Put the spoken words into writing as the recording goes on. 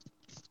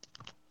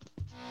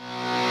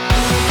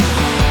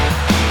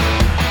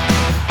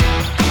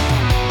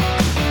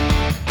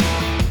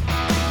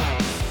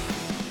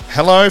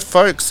Hello,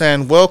 folks,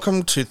 and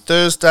welcome to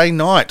Thursday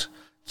night.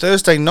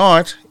 Thursday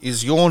night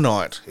is your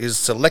night, is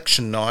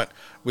selection night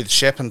with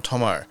Shep and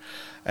Tomo.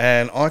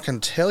 And I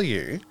can tell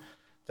you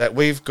that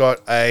we've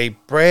got a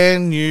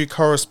brand new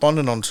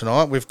correspondent on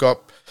tonight. We've got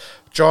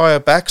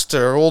Jhiah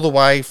Baxter all the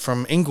way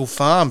from Ingle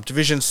Farm,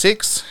 Division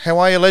 6. How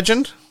are you,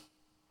 legend?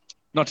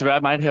 Not too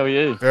bad, mate. How are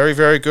you? Very,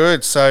 very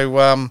good.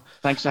 So,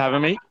 thanks for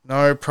having me.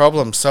 No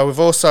problem. So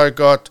we've also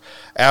got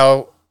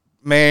our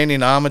man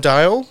in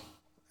Armidale,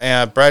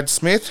 Brad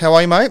Smith. How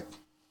are you, mate?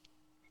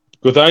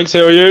 Good, thanks.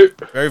 How are you?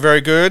 Very, very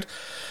good.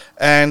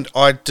 And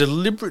I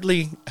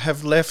deliberately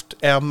have left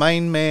our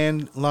main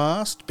man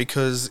last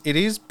because it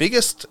is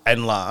biggest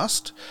and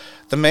last.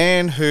 The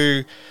man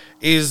who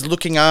is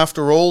looking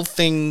after all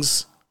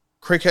things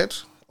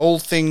cricket, all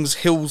things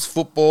Hills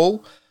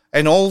football,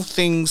 and all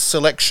things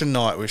selection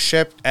night with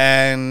Shep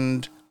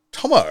and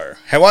Tomo.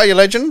 How are you,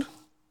 legend?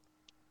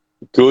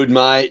 Good,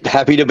 mate.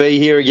 Happy to be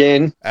here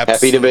again.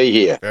 Absolutely. Happy to be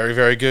here. Very,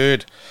 very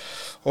good.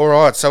 All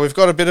right, so we've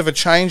got a bit of a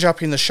change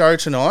up in the show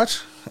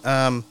tonight.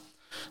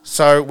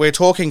 So we're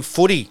talking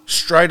footy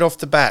straight off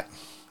the bat,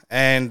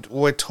 and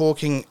we're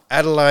talking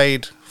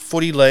Adelaide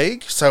Footy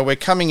League. So we're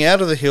coming out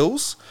of the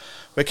hills.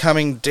 We're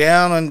coming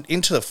down and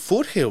into the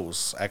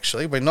foothills,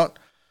 actually. We're not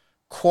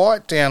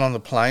quite down on the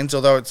plains,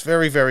 although it's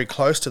very, very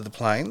close to the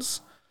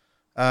plains.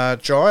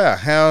 Jhiah,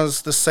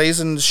 how's the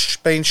season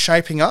been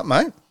shaping up,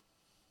 mate?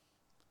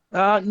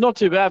 Not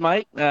too bad,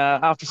 mate.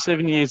 After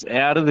 7 years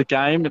out of the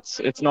game,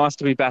 it's nice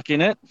to be back in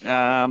it.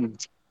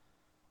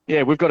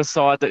 We've got a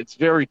side that's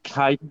very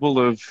capable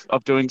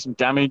of doing some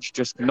damage,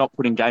 just not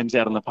putting games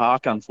out in the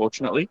park,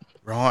 unfortunately.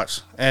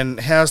 Right. And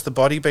how's the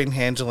body been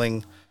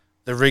handling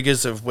the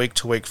rigours of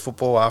week-to-week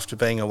football after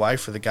being away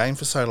for the game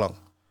for so long?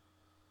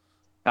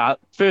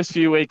 First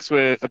few weeks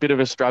were a bit of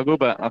a struggle,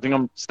 but I think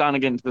I'm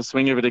starting to get into the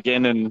swing of it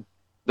again, and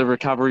the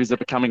recoveries are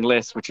becoming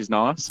less, which is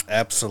nice.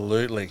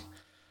 Absolutely.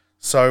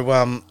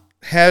 So,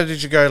 how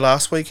did you go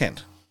last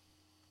weekend?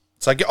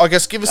 So I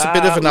guess give us a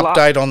bit of an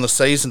update on the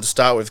season to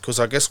start with, because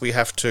I guess we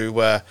have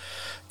to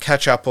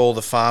catch up all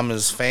the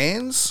Farmers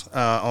fans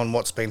on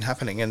what's been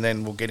happening, and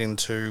then we'll get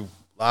into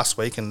last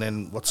week and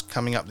then what's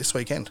coming up this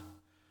weekend.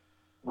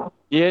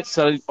 Yeah,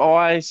 so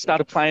I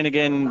started playing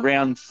again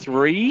round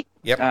 3.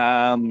 Yep.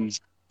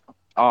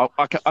 I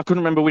couldn't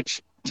remember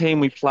which team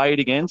we played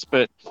against,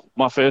 but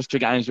my first 2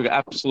 games were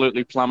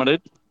absolutely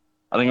plummeted.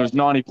 I think it was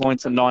 90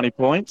 points and 90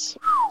 points.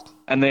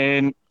 And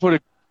then put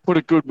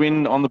a good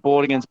win on the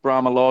board against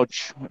Brahma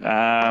Lodge.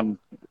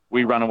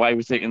 We ran away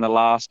with it in the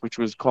last, which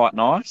was quite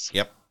nice.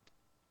 Yep.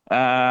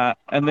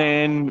 And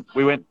then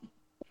we went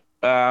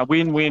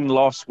win,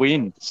 loss,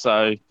 win.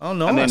 So, oh,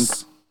 nice. And then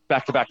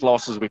back-to-back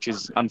losses, which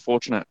is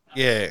unfortunate.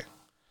 Yeah.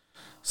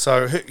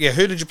 So,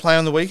 who did you play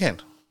on the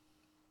weekend?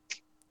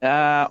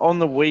 On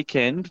the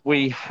weekend,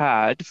 we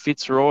had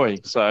Fitzroy.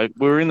 So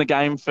we were in the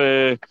game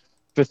for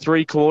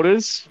 3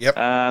 quarters. Yep.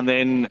 And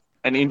then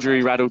an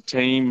injury-rattled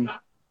team.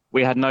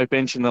 We had no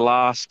bench in the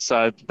last,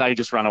 so they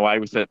just ran away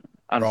with it,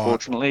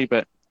 unfortunately. Right.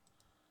 But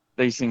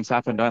these things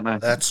happen, don't they?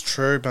 That's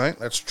true, mate.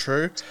 That's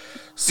true.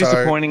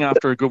 Disappointing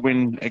after a good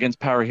win against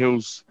Para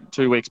Hills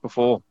 2 weeks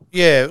before.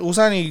 Yeah, it was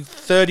only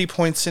 30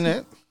 points in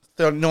it,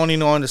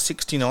 99 to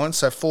 69,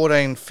 so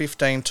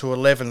 14-15 to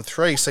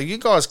 11-3. So you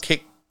guys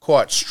kicked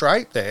quite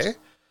straight there,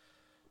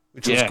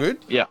 which was good.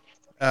 Yeah.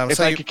 If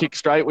they could kick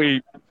straight,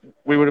 we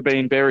would have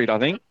been buried, I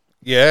think.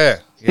 Yeah.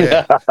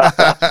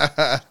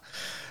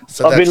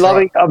 So I've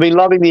been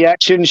loving the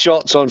action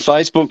shots on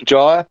Facebook,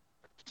 Jhiah.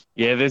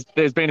 Yeah,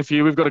 there's been a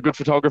few. We've got a good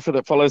photographer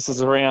that follows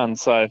us around,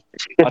 so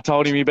I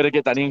told him you better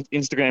get that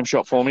Instagram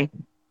shot for me.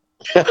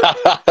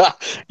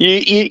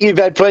 You've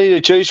had plenty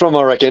to choose from,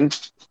 I reckon.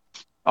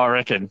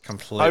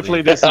 Completely.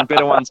 Hopefully there's some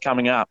better ones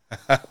coming up.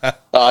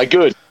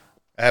 Good.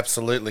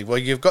 Absolutely. Well,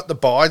 you've got the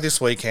bye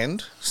this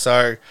weekend,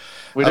 so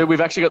we do.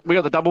 We've actually got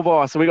the double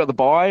bye, so we got the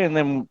bye, and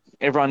then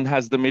everyone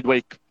has the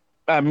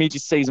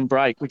mid-season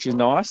break, which is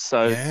nice.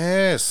 So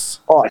yes,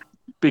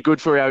 be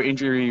good for our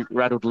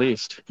injury-rattled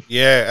list.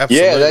 Yeah,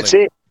 absolutely. Yeah, that's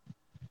it.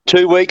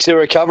 2 weeks of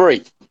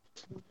recovery.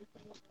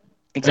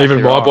 Exactly.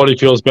 Even my body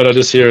feels better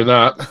just hearing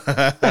that.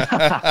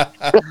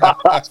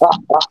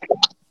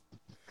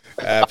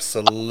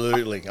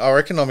 Absolutely. I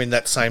reckon I'm in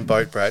that same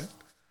boat, Brad.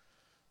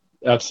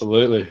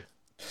 Absolutely.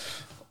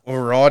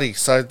 Alrighty,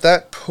 so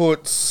that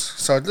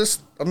puts...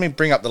 let me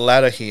bring up the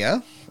ladder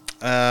here.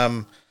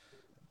 And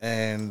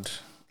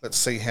let's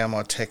see how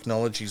my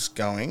technology's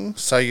going.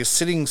 So you're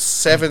sitting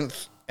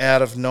 7th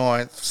out of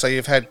 9th. So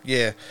you've had,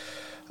 you've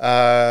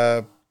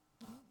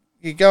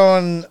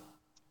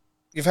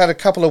had a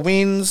couple of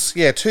wins.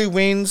 2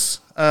 wins.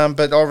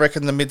 But I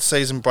reckon the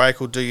mid-season break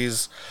will do you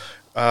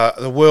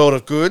the world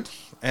of good.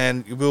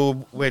 And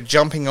we're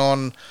jumping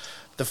on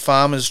the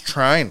Farmers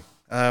train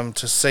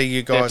to see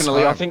you guys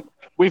Definitely. home. I think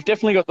we've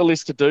definitely got the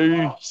list to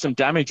do some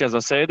damage, as I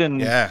said.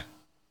 And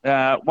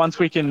once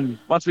we can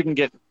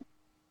get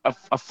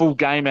a full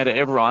game out of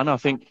everyone, I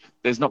think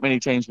there's not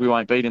many teams we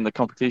won't beat in the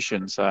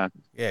competition. So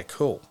yeah,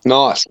 cool.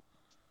 Nice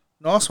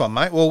one,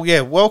 mate. Well,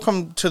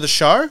 welcome to the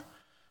show.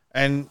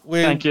 And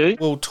Thank you.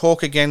 we'll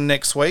talk again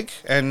next week.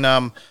 And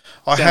I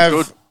Sounds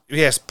have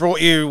good.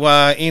 brought you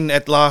in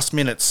at last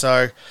minute,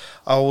 so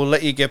I will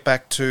let you get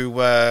back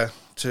to.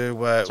 It's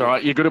all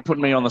right. You're good at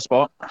putting me on the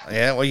spot.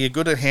 Yeah, well, you're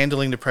good at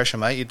handling the pressure,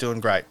 mate. You're doing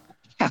great.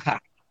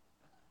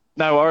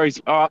 No worries.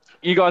 All right.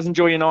 You guys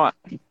enjoy your night.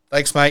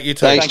 Thanks, mate. You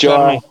too. Thanks, for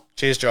having Jhiah. me.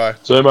 Cheers,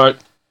 Jhiah. See you, mate.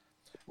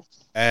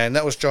 And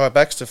that was Jhiah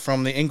Baxter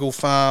from the Ingle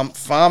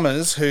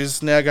Farmers,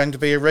 who's now going to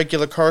be a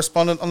regular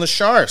correspondent on the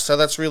show. So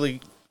that's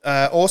really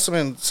awesome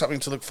and something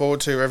to look forward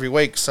to every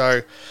week.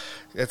 So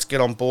let's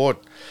get on board.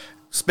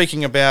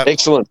 Speaking about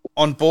Excellent.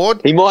 on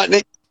board, He might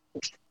need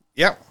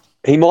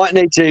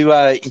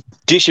to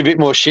dish a bit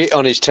more shit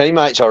on his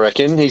teammates, I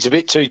reckon. He's a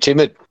bit too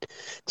timid.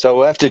 So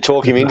we'll have to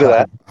talk him into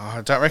that.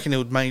 I don't reckon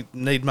he'll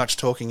need much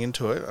talking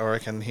into it. I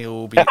reckon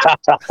he'll be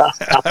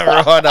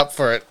right up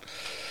for it.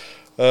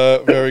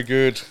 Very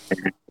good.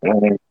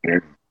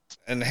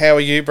 And how are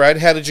you, Brad?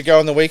 How did you go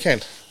on the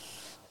weekend?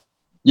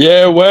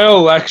 Yeah,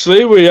 well,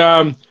 actually, we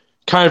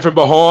came from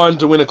behind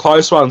to win a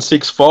close one,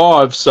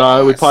 6-5.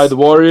 So we played the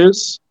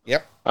Warriors.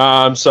 Yep.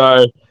 It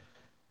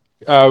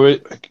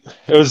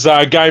was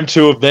game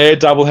 2 of their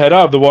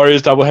doubleheader, of the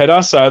Warriors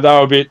doubleheader. So they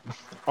were a bit,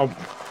 I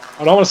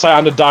don't want to say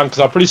underdone because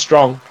they're pretty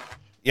strong.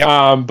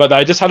 Yep. But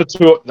they just had a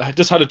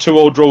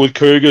 2-2 draw with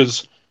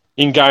Cougars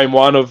in game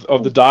 1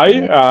 of the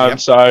day.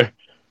 So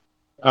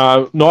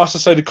nice to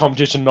see the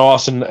competition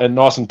nice and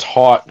nice and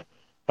tight.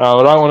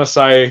 I don't want to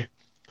say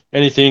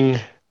anything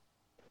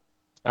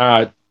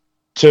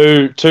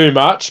too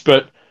much,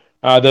 but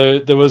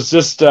there was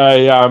just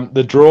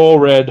the draw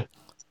read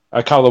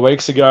a couple of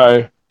weeks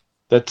ago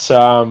that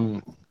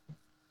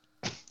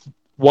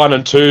 1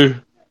 and 2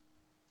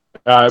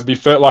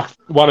 like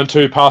 1 and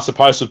 2 past the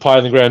post would play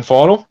in the grand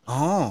final.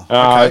 Oh,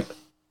 okay.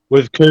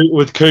 With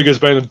Cougars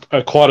being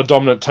quite a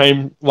dominant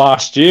team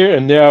last year,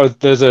 and now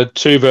there's a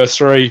 2 versus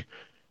 3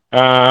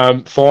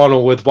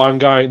 final with one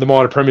going, the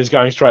minor premiers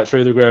going straight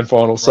through the grand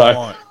final. So,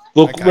 Right.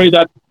 look, Okay.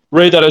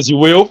 read that as you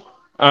will.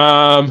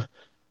 I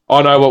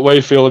know what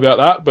we feel about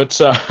that, but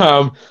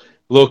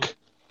look,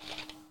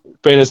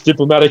 being as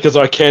diplomatic as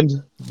I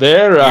can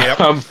there. Yep.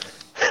 I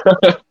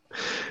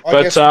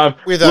But guess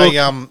with look,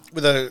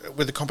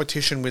 a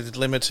competition with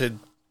limited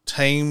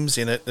teams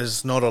in it,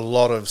 there's not a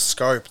lot of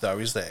scope, though,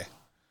 is there?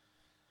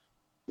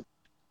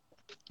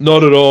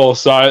 not at all.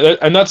 So,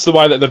 and that's the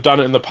way that they've done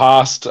it in the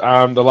past.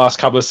 The last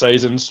couple of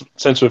seasons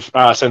since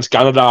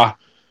Gunnedah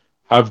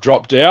have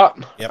dropped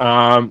out. Yep.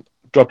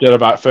 Dropped out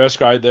about first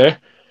grade there.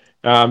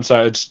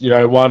 So it's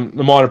the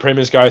minor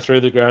premiers go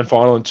through the grand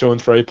final and 2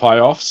 and 3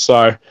 playoffs.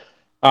 So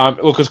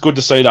look, it's good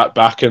to see that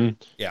back and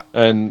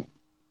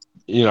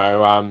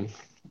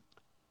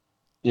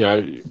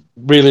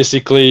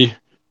realistically,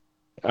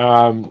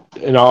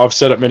 I've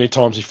said it many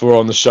times before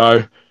on the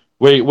show.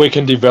 We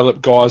can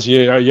develop guys.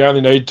 You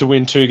only need to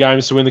win 2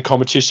 games to win the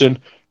competition,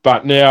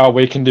 but now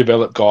we can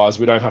develop guys.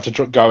 We don't have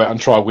to go out and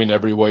try to win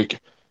every week.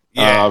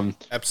 Yeah,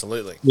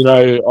 absolutely.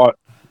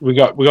 We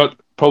got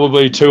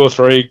probably 2 or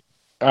 3,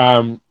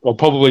 or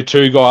probably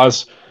 2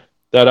 guys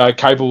that are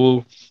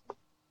capable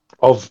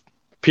of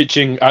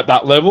pitching at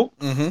that level.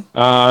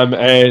 Mm-hmm.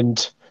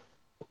 And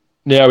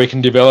now we can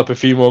develop a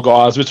few more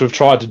guys, which we've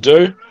tried to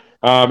do.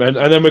 And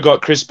then we've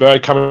got Chris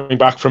Bird coming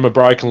back from a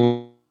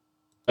broken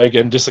leg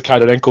and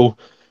dislocated ankle.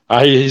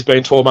 He's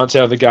been 12 months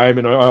out of the game,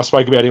 and I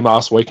spoke about him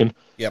last week. And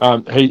we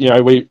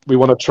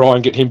want to try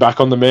and get him back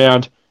on the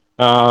mound,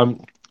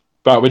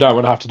 but we don't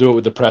want to have to do it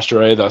with the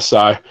pressure either.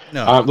 So,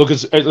 look,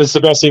 it's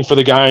the best thing for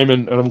the game,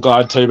 and I'm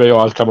glad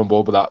TBI's come on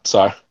board with that.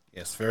 So,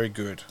 yes, very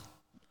good,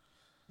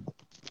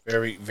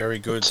 very very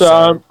good.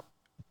 So,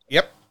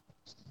 yep.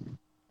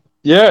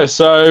 Yeah,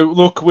 so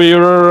look, we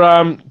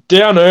were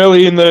down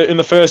early in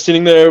the first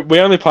inning there. We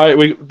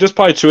just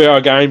played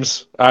 2-hour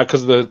games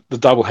because of the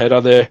double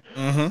header there.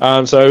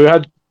 Mm-hmm. So we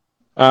had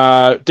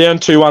down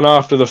 2-1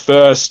 after the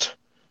first,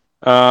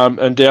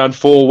 and down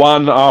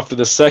 4-1 after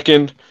the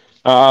second.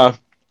 I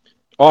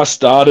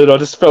started. I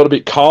just felt a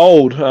bit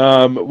cold.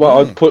 I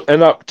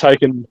ended up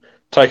taking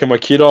my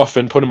kit off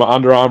and putting my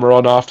Under Armour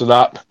on after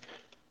that,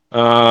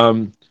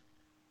 and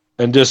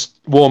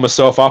just warm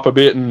myself up a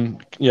bit,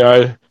 and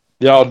the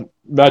old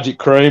magic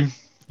cream,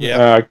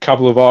 a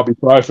couple of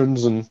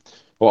ibuprofens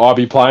or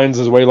ibuplanes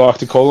as we like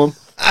to call them.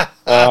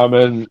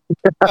 And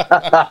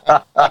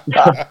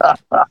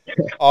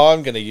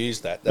I'm going to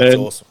use that. That's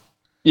awesome.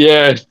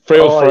 Yeah, free.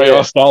 Yeah.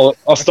 I stole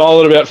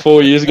it about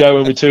 4 years ago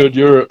when we toured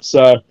Europe.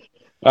 So,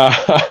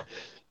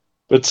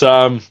 but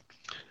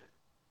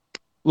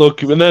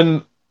look, and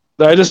then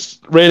they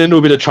just ran into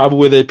a bit of trouble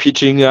with their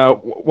pitching.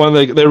 One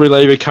of their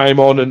reliever came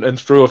on and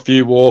threw a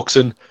few walks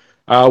and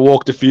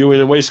walked a few in,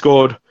 and we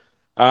scored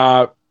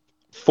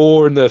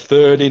 4 in the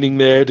third inning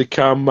there to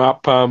come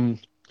up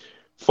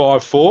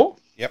 5-4.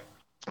 Yep.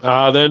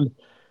 Then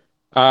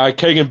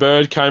Keegan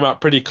Bird came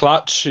up pretty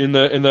clutch in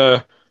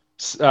the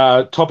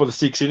top of the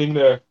 6th inning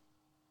there,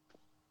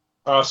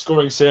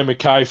 scoring Sam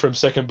McKay from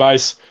second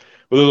base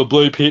with a little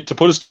blue pit to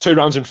put us 2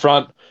 runs in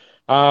front.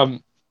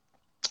 And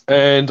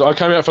I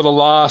came out for the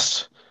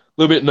last,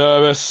 a little bit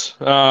nervous.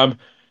 They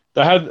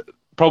had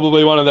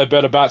probably one of their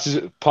better bats. He's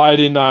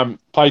played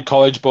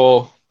college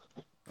ball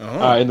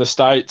in the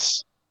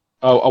States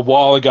a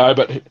while ago,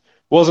 but he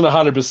wasn't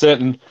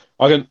 100%. And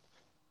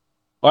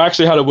I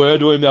actually had a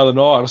word with him the other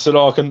night. I said,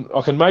 I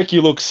can make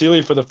you look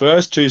silly for the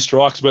first 2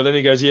 strikes, but then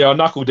he goes, yeah, I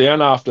knuckle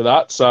down after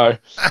that. So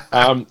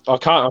I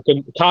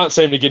can't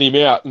seem to get him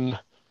out, and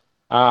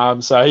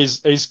so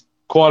he's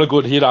quite a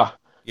good hitter.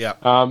 Yeah.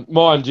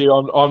 Mind you,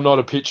 I'm not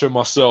a pitcher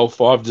myself.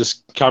 I've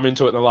just come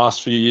into it in the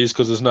last few years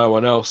because there's no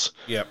one else.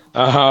 Yep.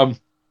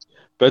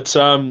 But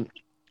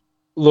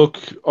look,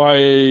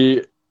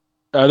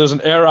 there's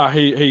an error.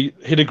 He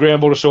hit a ground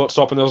ball to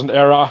shortstop, and there was an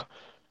error.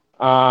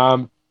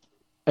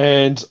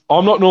 And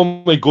I'm not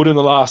normally good in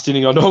the last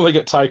inning. I normally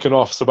get taken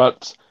off.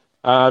 But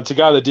to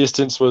go the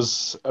distance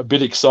was a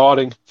bit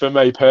exciting for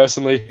me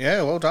personally.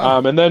 Yeah, well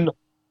done.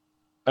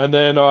 And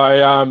then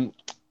I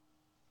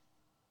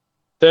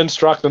then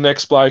struck the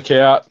next bloke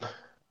out,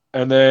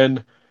 and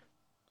then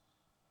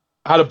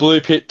had a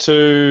blue pit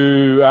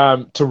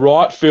to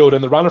right field,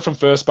 and the runner from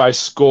first base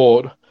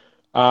scored.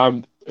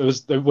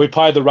 We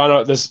played the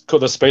runner. This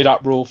called the speed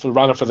up rule for the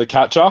runner for the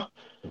catcher,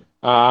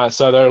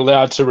 so they're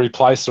allowed to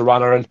replace the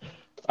runner. And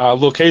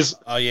look, he's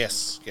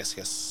yes.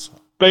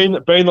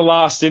 Been the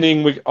last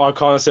inning. I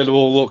kind of said,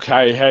 well, look,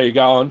 hey, how you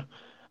going?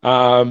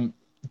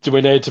 Do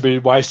we need to be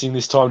wasting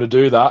this time to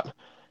do that?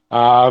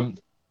 I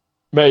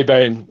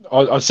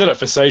said it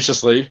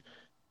facetiously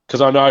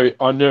because I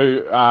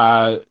knew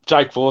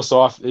Jake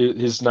Forsyth,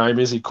 his name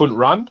is, he couldn't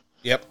run.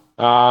 Yep.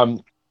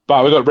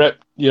 But we got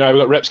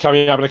reps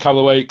coming up in a couple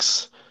of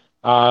weeks,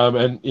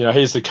 and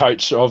he's the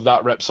coach of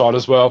that rep side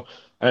as well.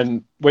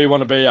 And we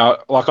want to be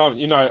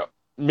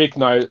Mick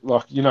know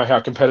how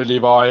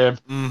competitive I am.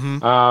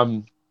 Mm-hmm.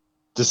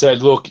 Just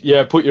said, look,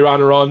 put your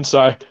runner on.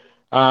 So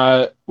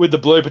with the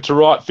blooper to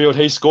right field,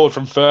 he scored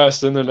from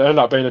first, and then it ended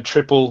up being a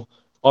triple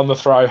on the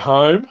throw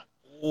home.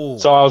 Ooh.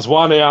 So I was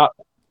one out,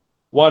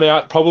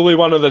 probably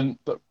one of the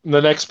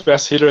next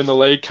best hitter in the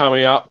league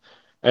coming up.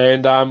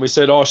 And we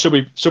said, should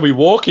we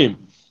walk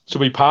him?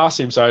 Should we pass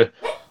him? So,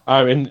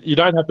 and you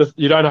don't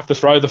have to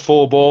throw the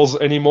 4 balls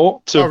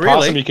anymore to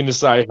pass him. You can just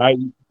say, hey,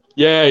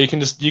 you can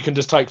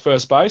just take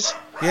first base.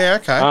 Yeah,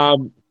 okay.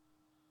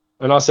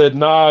 And I said,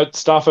 no,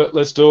 stuff it.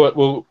 Let's do it.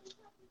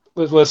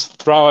 Let's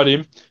throw at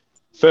him.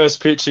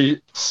 First pitch,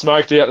 he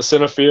smoked it out the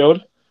center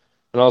field,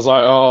 and I was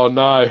like, oh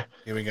no.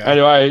 Here we go.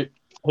 Anyway,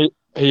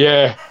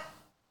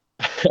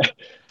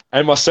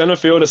 and my center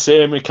fielder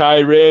Sam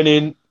McKay ran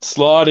in,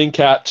 sliding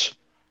catch,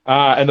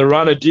 and the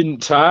runner didn't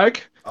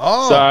tag.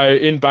 Oh. So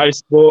in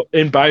baseball,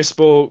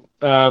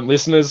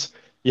 listeners,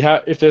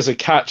 if there's a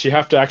catch, you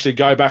have to actually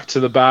go back to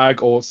the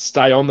bag or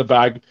stay on the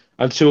bag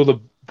until the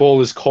ball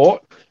is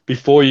caught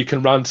before you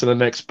can run to the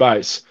next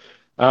base.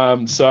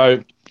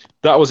 So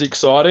that was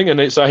exciting,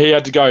 and so he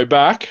had to go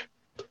back,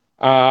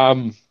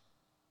 and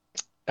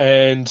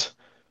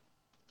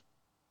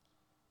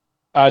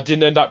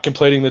didn't end up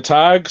completing the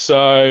tag.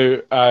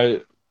 So I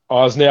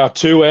was now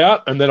 2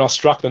 out, and then I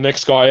struck the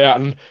next guy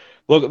out. And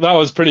look, that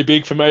was pretty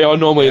big for me. I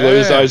normally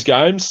lose those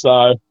games,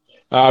 so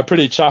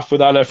pretty chuffed with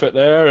that effort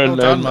there, and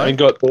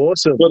got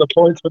the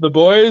points for the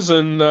boys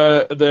and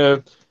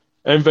the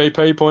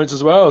MVP points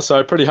as well.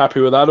 So pretty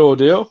happy with that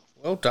ordeal.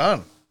 Well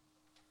done.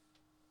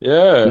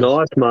 Yeah.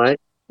 Nice,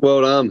 mate.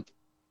 Well done.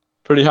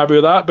 Pretty happy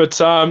with that. But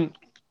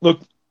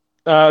look,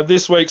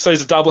 this week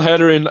sees a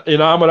doubleheader in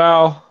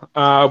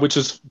Armidale, which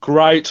is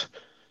great,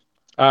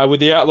 with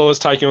the Outlaws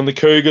taking on the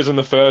Cougars in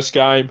the first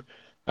game,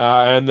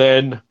 and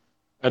then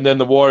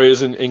the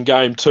Warriors in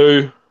game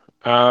 2.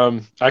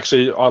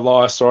 Actually, I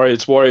lie. Sorry,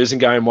 it's Warriors in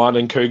game 1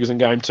 and Cougars in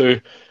game 2.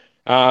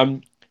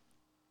 I'll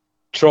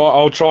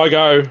try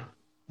go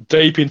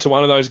deep into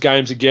one of those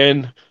games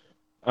again,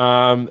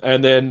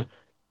 and then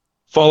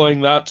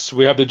following that,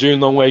 we have the June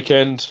long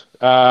weekend,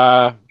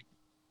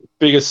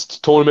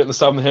 biggest tournament in the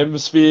Southern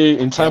Hemisphere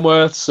in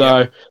Tamworth.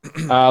 So,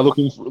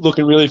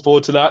 looking really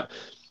forward to that.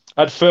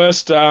 At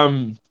first, we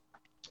thought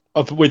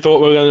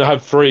we were going to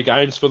have 3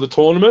 games for the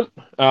tournament,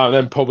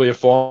 then probably a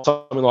final,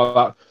 something like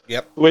that.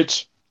 Yep.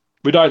 Which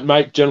we don't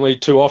make generally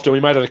too often. We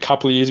made it a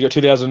couple of years ago,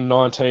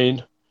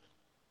 2019.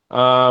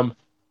 But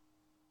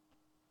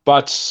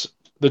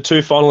the 2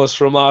 finalists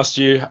from last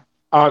year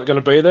aren't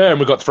going to be there, and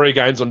we've got 3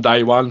 games on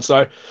day 1.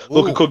 So,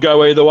 look, it could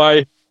go either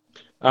way.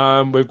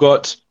 We've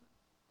got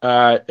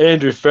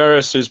Andrew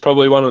Ferris, who's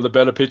probably one of the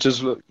better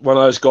pitchers, one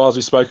of those guys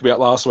we spoke about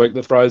last week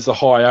that throws the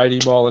high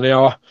 80 mile an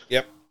hour.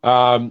 Yep.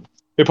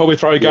 He'll probably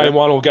throw game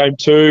 1 or game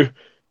 2.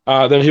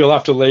 Then he'll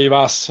have to leave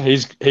us.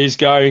 He's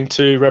going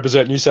to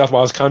represent New South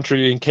Wales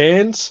country in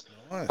Cairns.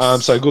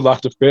 Nice. So good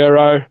luck to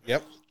Pharaoh.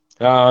 Yep.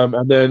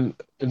 And then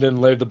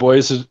leave the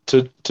boys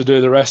to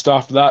do the rest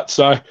after that.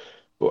 So,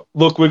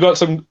 look, we've got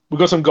some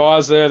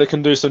guys there that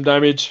can do some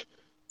damage,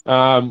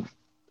 all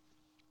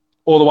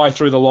the way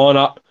through the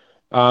lineup.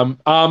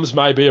 Arms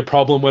may be a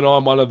problem when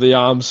I'm one of the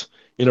arms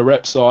in a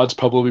rep side. It's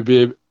probably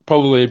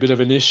a bit of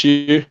an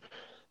issue.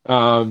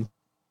 But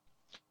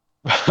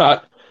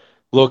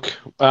look,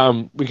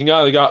 we can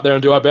only go out there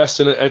and do our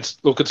best, and it's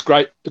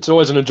great. It's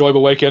always an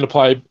enjoyable weekend to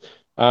play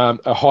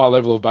a high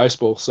level of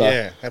baseball. So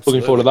Yeah, absolutely.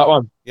 looking forward to that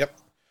one. Yep.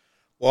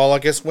 Well, I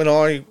guess when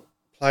I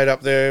played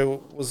up there,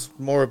 it was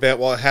more about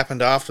what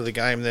happened after the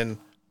game than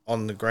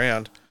on the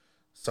ground.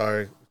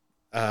 So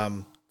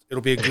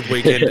it'll be a good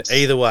weekend Yes.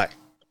 either way.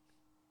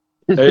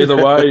 Either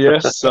way,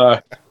 yes. So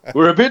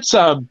we're a bit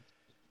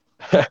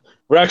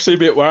we're actually a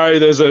bit worried.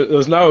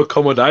 There's no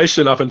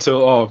accommodation up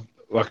until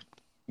like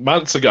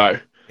months ago.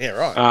 Yeah,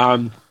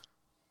 right.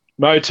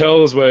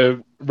 Motels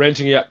were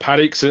renting out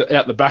paddocks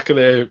out the back of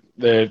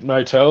their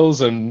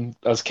motels and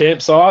as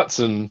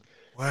campsites and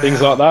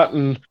things like that.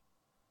 And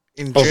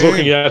In I was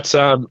looking June. at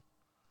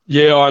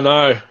yeah, I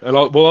know. And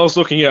I was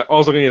looking at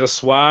a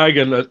swag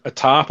and a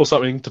tarp or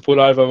something to put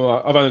over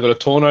my. I've only got a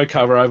tonneau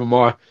cover over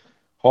my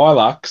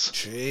Hilux.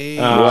 Jeez.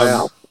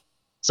 Wow.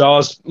 So I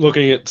was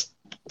looking at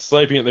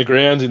sleeping at the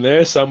ground in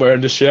there somewhere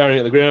and just showering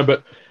at the ground.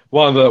 But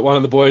one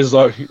of the boys was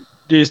like,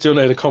 "Do you still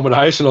need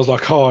accommodation?" I was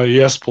like, "Oh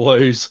yes,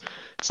 please."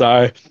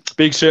 So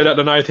big shout out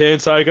to Nath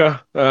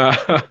Handtaker,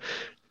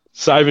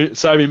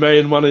 saving me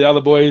and one of the other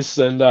boys,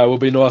 and we'll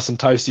be nice and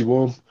tasty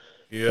warm.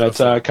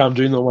 Beautiful. But come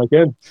June the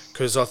weekend.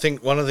 Because I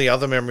think one of the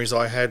other memories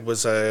I had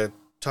was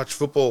touch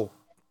football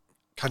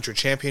country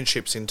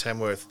championships in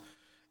Tamworth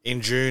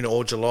in June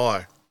or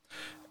July.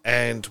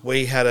 And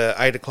we had a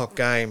 8 o'clock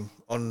game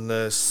on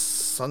the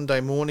Sunday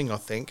morning, I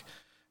think,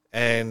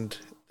 and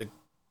the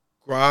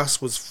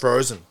grass was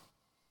frozen.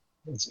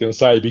 I was going to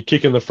say, you'd be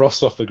kicking the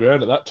frost off the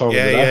ground at that time of the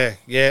day.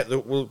 Yeah.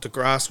 The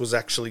grass was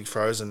actually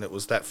frozen. It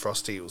was that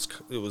frosty. It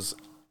was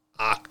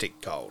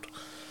Arctic cold.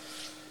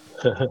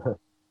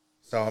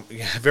 So I'm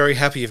very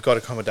happy you've got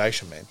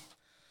accommodation, man.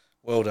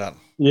 Well done.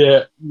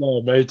 Yeah,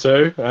 no, me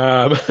too.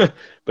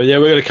 But yeah,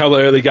 we've got a couple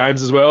of early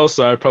games as well,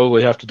 so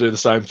probably have to do the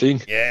same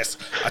thing. Yes.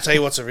 I tell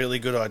you what's a really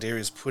good idea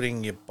is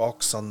putting your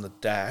box on the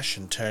dash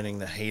and turning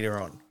the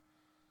heater on.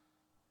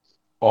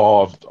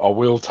 Oh, I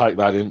will take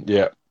that in.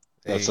 Yeah,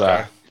 There that's you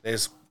go.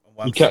 There's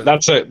one.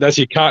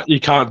 you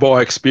can't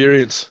buy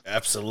experience.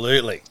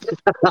 Absolutely.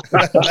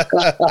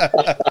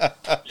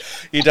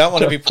 You don't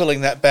want to be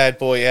pulling that bad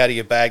boy out of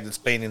your bag that's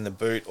been in the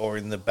boot or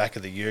in the back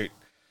of the ute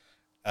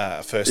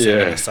first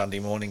thing on a Sunday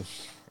morning.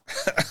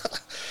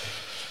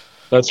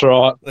 That's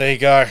right. There you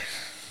go.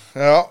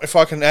 Well, if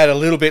I can add a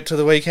little bit to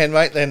the weekend,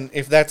 mate, then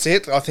if that's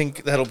it, I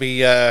think that'll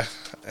be that'll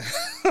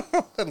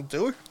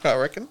do it, I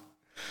reckon.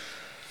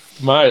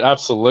 Mate,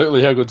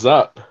 absolutely. How good's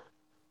that?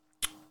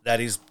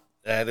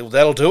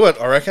 That'll do it,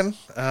 I reckon.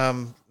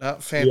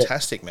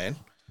 Fantastic, man.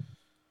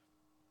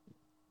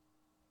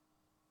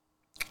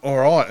 All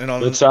right, and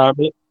on That's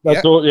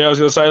all. Yeah, I was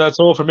going to say that's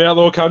all from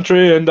Outlaw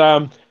Country, and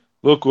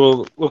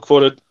we'll look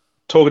forward to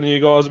talking to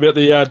you guys about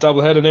the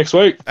doubleheader next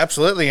week.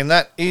 Absolutely, and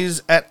that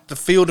is at the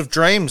Field of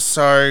Dreams.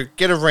 So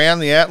get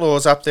around the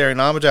Outlaws up there in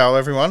Armidale,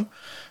 everyone,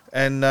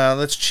 and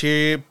let's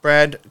cheer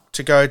Brad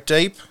to go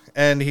deep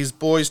and his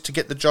boys to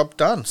get the job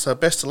done. So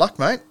best of luck,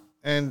 mate,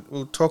 and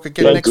we'll talk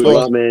again next Good week.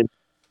 luck, man.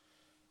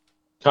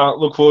 Can't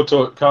look forward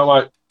to it. Can't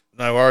wait.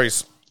 No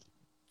worries.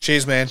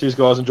 Cheers, man. Cheers,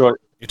 guys. Enjoy.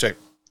 You too.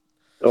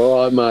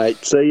 All right,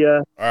 mate. See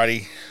ya.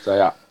 Alrighty. See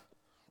ya.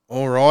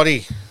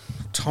 Alrighty.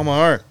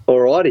 Tomo. All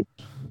righty.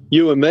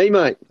 You and me,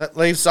 mate. That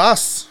leaves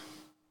us.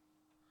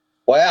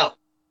 Wow.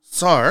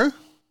 So,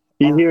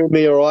 You hearing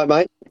me all right,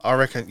 mate? I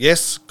reckon,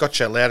 yes,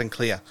 gotcha, loud and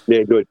clear.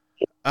 Yeah, good.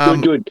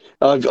 Good.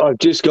 I've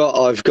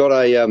got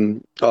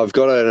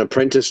an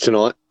apprentice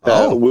tonight.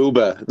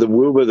 Wilbur. The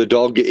Wilbur the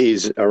dog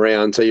is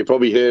around, so you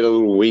probably heard a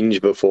little whinge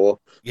before.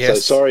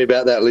 Yes. So sorry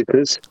about that,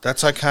 listeners.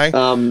 That's okay.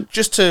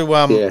 Just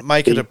to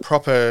make it a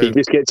proper... He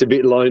just gets a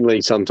bit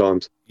lonely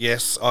sometimes.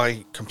 Yes,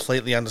 I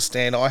completely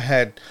understand. I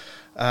had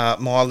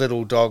my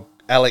little dog,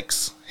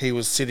 Alex, he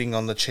was sitting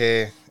on the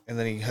chair and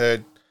then he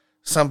heard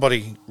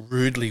somebody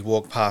rudely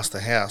walk past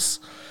the house.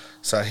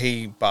 So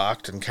he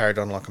barked and carried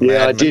on like a madman.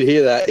 Yeah, I did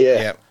hear that,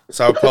 yeah.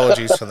 So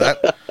apologies for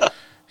that.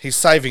 He's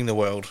saving the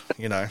world,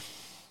 you know.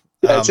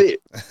 That's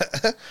it.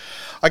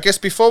 I guess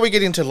before we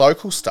get into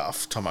local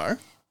stuff, Tomo,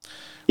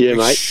 Yeah, we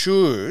mate.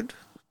 should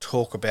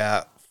talk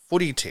about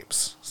footy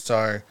tips.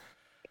 So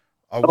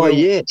I will... Oh,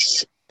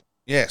 yes.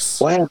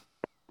 Yes. Wow.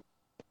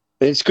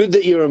 It's good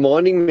that you're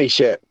reminding me,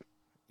 Shep.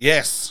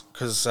 Yes,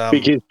 because...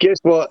 because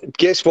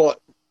guess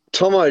what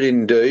Tomo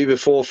didn't do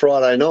before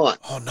Friday night?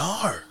 Oh,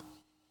 no.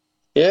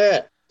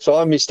 Yeah. So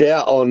I missed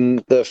out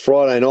on the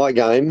Friday night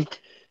game.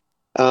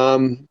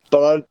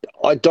 But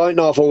I don't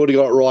know if I would have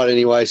got it right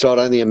anyway, so I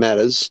don't think it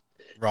matters.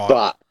 Right.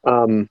 But,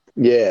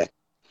 yeah.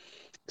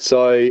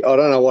 So I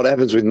don't know what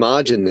happens with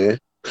margin there.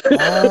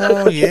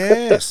 Oh,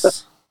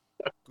 yes.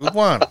 Good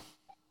one.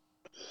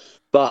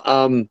 But,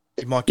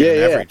 You might get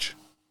an yeah. average.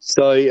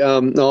 So,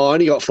 no, I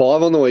only got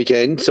 5 on the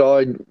weekend,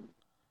 so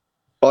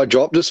I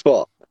dropped a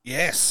spot.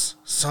 Yes.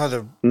 So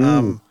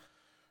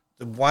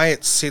the way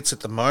it sits at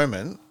the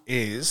moment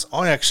is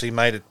I actually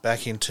made it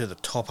back into the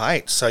top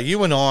 8. So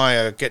you and I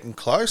are getting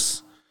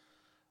close.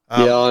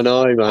 Yeah, I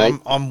know, mate.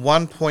 I'm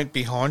 1 point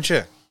behind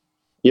you.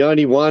 You're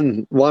only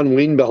one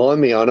win behind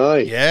me, I know.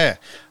 Yeah.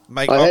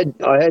 Mate, I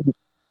had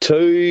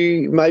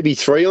 2, maybe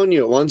 3 on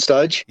you at one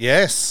stage.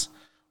 Yes.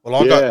 Well,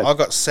 I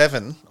got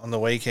 7 on the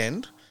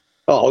weekend.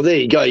 Oh, there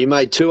you go. You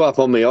made 2 up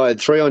on me. I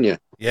had 3 on you.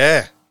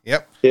 Yeah,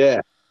 yep.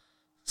 Yeah.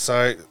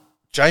 So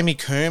Jamie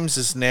Coombs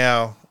is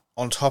now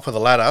on top of the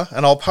ladder,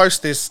 and I'll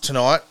post this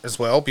tonight as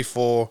well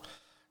before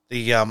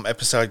the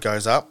episode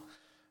goes up.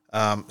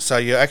 So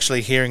you're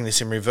actually hearing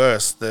this in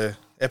reverse. The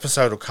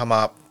episode will come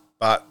up,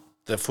 but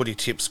the footy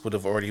tips would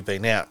have already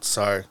been out.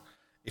 So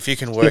if you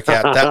can work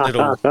out that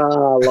little...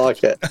 I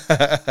like it.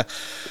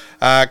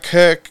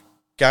 Kirk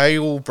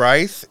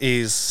Gale-Braith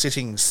is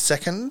sitting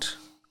second.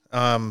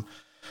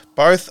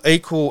 Both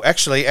equal,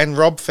 actually, and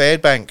Rob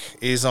Fairbank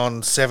is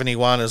on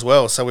 71 as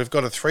well. So we've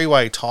got a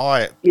 3-way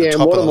tie at the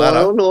top of the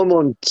ladder. I'm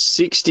on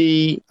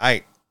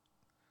 68.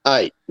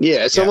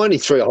 Yeah, so I'm only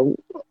 3 off.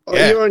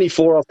 Yeah. You're only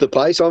 4 off the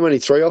pace. I'm only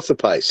 3 off the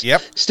pace.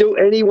 Yep. Still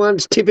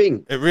anyone's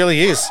tipping. It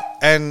really is.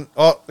 And,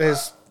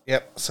 there's...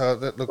 Yep, so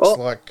that looks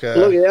like...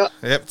 look out.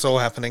 Yep, it's all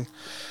happening.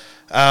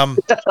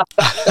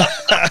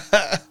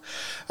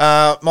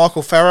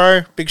 Michael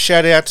Farrow, big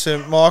shout out to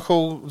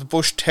Michael. The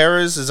Bush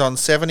Terrors is on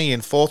 70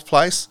 in 4th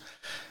place.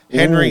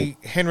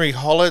 Henry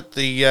Hollett,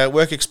 the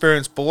work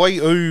experience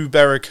boy,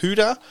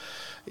 Barracuda,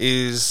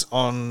 is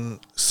on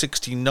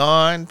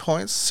 69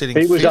 points, sitting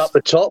He was 5th. up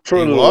the top for a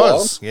little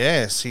while.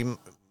 Yes. He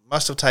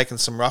must have taken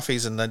some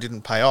roughies and they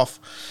didn't pay off.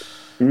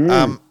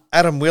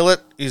 Adam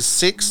Willett is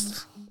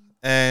 6th,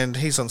 and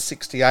he's on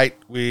 68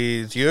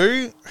 with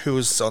you, who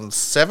is on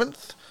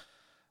 7th.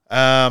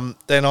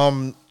 Then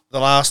I'm the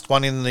last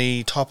one in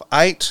the top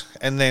 8,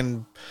 and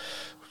then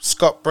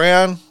Scott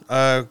Brown,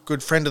 a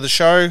good friend of the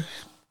show.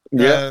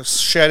 Yeah.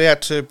 Shout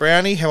out to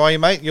Brownie. How are you,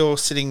 mate? You're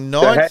sitting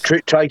 9th. The hat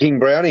trick taking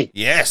Brownie.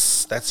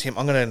 Yes, that's him.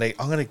 I'm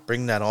gonna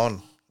bring that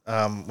on.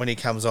 When he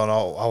comes on,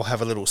 I'll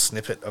have a little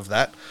snippet of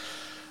that.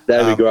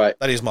 That'd be great.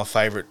 That is my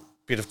favourite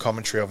bit of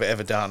commentary I've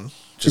ever done,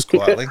 just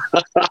quietly.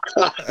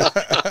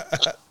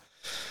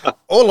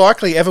 Or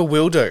likely ever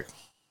will do.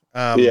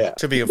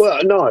 To be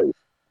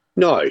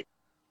no.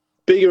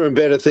 Bigger and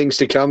better things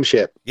to come,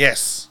 Shep.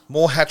 Yes,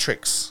 more hat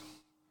tricks.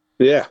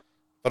 Yeah.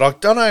 But I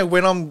don't know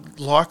when I'm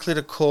likely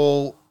to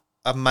call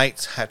a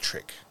mate's hat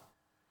trick.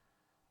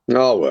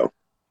 Oh, well.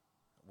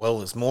 Well,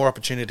 there's more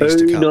opportunities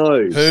to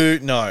come. Who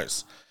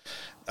knows?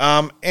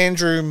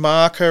 Andrew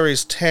Marker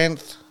is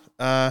 10th.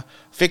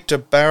 Victor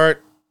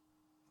Barrett,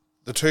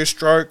 the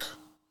 2-stroke,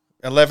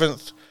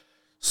 11th.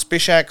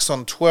 Spishak's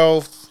on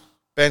 12th.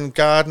 Ben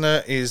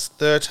Gardner is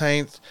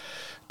 13th.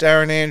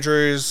 Darren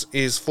Andrews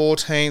is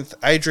 14th.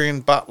 Adrian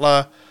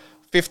Butler,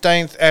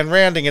 15th. And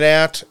rounding it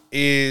out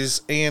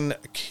is Ian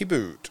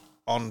Kiboot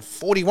on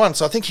 41.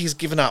 So I think he's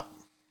given up.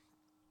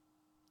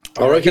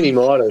 I reckon he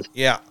might have.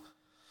 Yeah.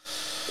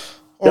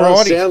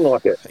 Doesn't sound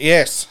like it.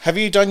 Yes. Have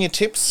you done your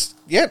tips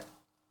yet?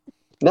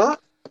 No.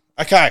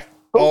 Okay.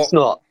 Of course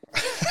not.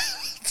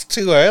 It's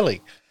too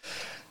early.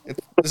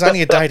 There's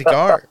only a day to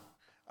go.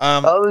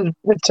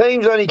 The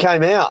teams only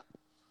came out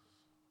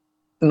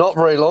not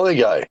very long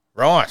ago.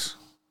 Right.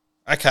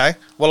 Okay.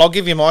 Well, I'll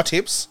give you my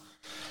tips.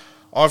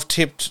 I've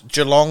tipped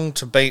Geelong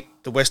to beat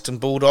the Western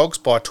Bulldogs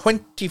by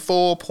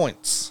 24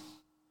 points.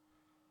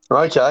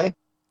 Okay.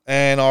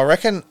 And I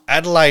reckon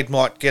Adelaide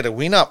might get a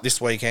win up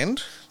this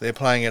weekend. They're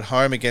playing at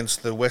home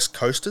against the West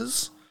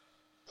Coasters.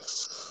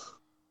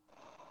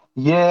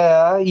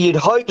 Yeah, you'd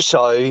hope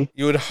so.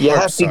 You would hope You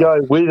have so. to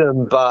go with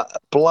them, but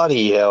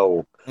bloody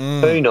hell,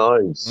 who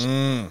knows?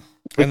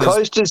 The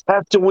Coasters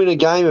have to win a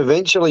game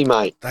eventually,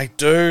 mate. They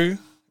do.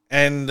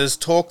 And there's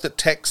talk that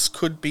Tex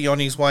could be on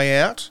his way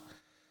out.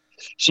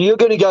 So you're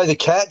going to go the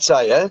Cats,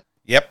 are you?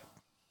 Yep.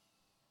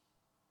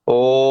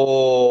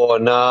 Oh,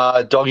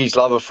 nah. Doggies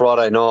love a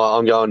Friday night.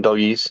 I'm going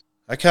Doggies.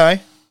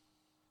 Okay.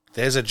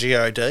 There's a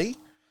GOD.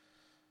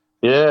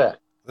 Yeah.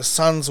 The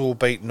Suns will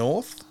beat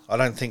North. I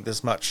don't think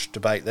there's much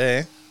debate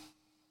there.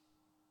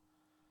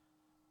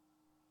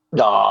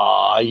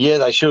 Yeah,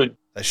 they should.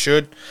 They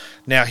should.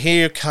 Now,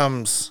 here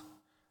comes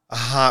a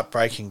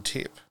heartbreaking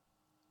tip.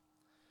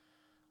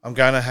 I'm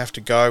going to have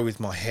to go with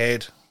my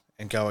head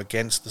and go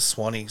against the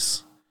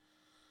Swannies.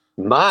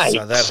 Mate.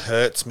 So that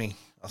hurts me.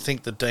 I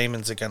think the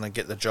Demons are going to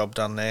get the job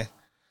done there.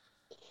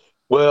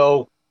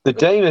 Well, the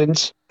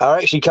Demons are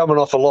actually coming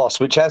off a loss,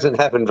 which hasn't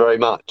happened very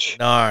much.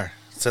 No.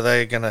 So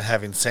they're going to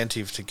have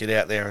incentive to get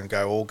out there and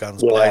go all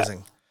guns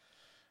blazing.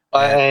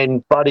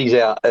 And Buddy's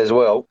out as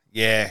well.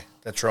 Yeah,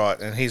 that's right.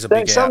 And he's a big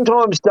out. That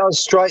sometimes does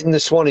straighten the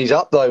Swannies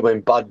up, though,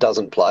 when Bud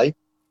doesn't play.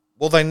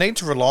 Well, they need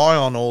to rely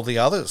on all the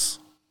others.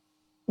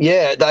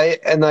 Yeah,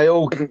 they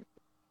all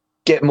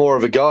get more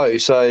of a go.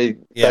 So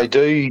they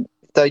do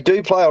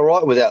play all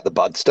right without the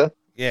Budster.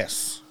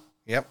 Yes.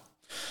 Yep.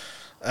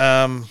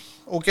 Well,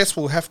 I guess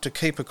we'll have to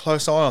keep a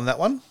close eye on that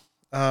one.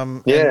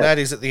 And that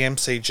is at the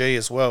MCG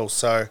as well.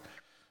 So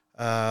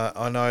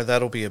I know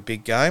that'll be a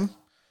big game.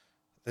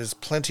 There's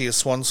plenty of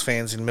Swans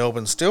fans in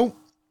Melbourne still.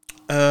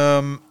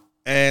 And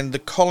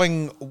the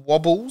Colling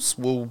Wobbles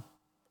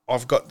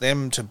I've got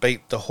them to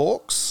beat the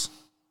Hawks.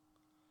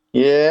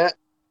 Yeah.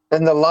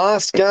 And the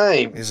last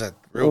game is a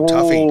real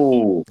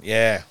toughie.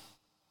 Yeah.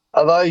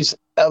 Are those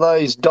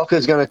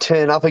Dockers going to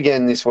turn up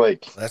again this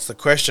week? That's the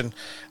question.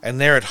 And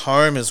they're at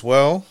home as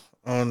well.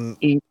 on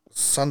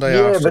Sunday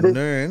Yeah,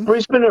 afternoon. but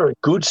Brisbane are a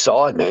good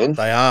side, man.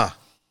 They are.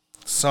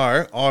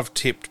 So I've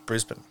tipped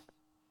Brisbane.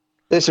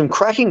 There's some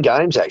cracking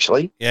games,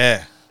 actually.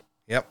 Yeah.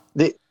 Yep.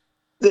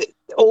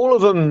 All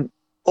of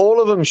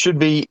them should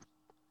be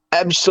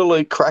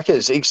absolute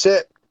crackers,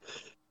 except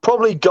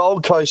probably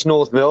Gold Coast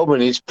North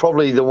Melbourne is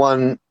probably the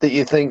one that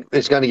you think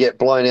is going to get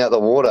blown out the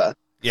water.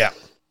 Yeah.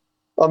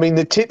 I mean,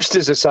 the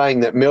tipsters are saying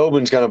that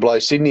Melbourne's going to blow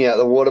Sydney out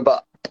the water,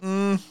 but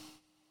don't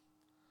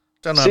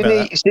know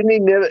about that.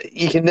 Sydney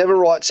you can never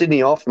write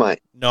Sydney off,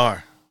 mate. No.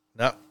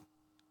 The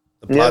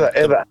Never,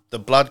 ever. The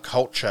blood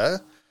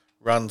culture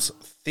runs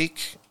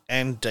thick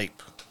and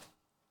deep.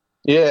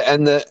 Yeah,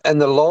 and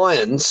the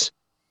Lions,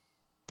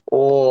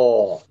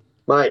 oh,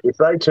 mate, if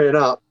they turn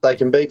up, they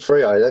can beat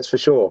Freo, that's for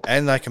sure.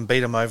 And they can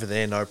beat them over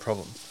there, no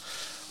problem.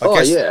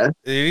 Yeah.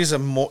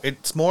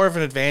 It's more of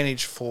an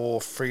advantage for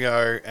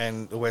Freo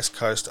and the West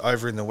Coast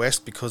over in the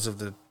West because of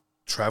the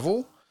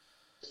travel.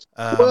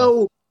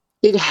 Well,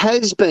 it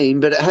has been,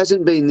 but it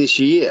hasn't been this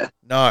year.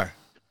 No.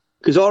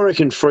 Because I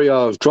reckon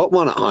Freo have dropped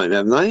one at home,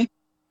 haven't they?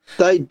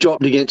 They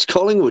dropped against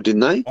Collingwood, didn't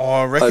they? Oh,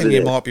 I reckon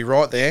you might be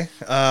right there.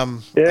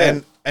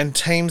 Yeah. And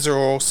teams are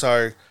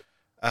also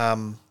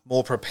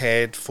more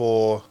prepared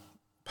for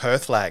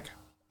Perth lag.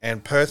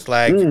 And Perth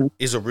lag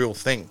is a real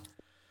thing.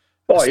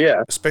 Oh,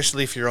 yeah.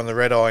 Especially if you're on the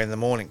red eye in the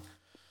morning.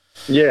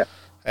 Yeah.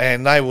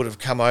 And they would have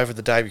come over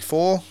the day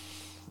before,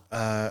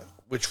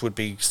 which would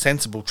be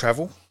sensible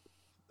travel.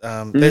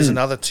 There's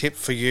another tip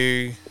for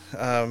you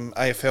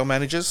AFL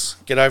managers.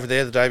 Get over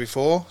there the day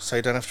before so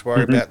you don't have to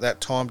worry about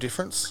that time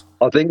difference.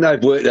 I think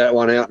they've worked that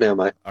one out now,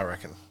 mate. I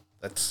reckon.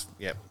 That's,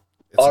 yep.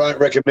 I don't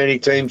reckon many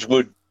teams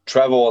would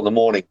travel on the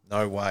morning.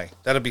 No way.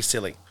 That'd be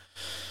silly.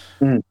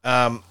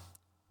 Mm.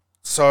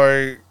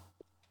 So,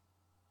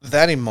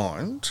 that in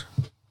mind,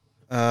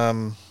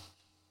 that's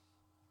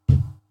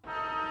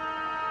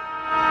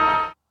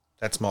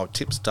my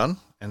tips done,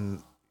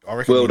 and I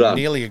reckon you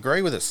nearly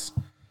agree with us.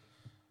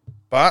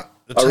 But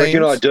I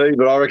reckon I do,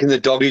 but I reckon the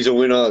Doggies will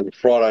win on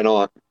Friday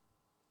night.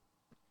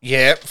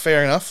 Yeah,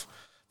 fair enough.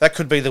 That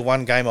could be the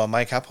one game I'll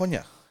make up on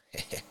you.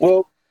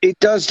 Well, it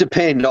does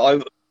depend.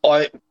 I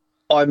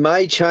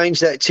may change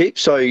that tip.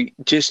 So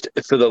just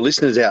for the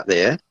listeners out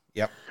there,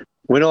 yep.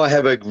 When I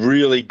have a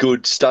really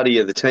good study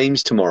of the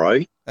teams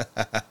tomorrow,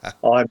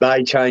 I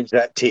may change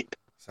that tip.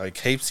 So he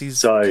keeps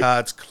his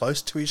cards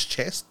close to his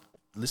chest,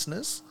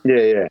 listeners.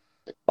 Yeah.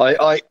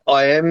 I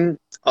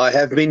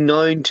have been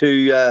known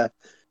to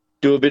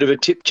do a bit of a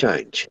tip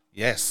change.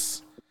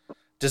 Yes.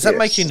 Does that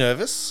make you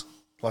nervous?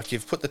 Like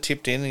you've put the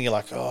tip in and you're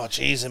like, oh,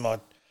 geez, am I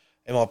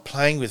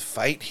playing with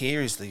fate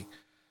here?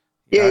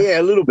 Yeah,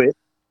 a little bit.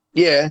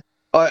 Yeah.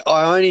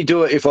 I only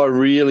do it if I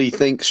really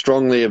think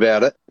strongly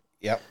about it.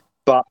 Yep.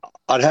 But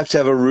I'd have to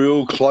have a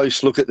real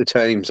close look at the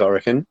teams, I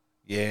reckon.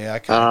 Yeah,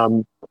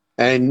 okay.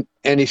 And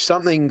if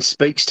something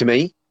speaks to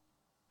me,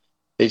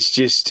 it's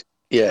just,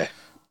 yeah.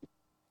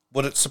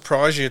 Would it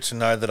surprise you to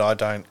know that I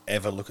don't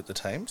ever look at the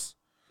teams?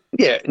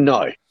 Yeah,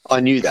 no,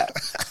 I knew that.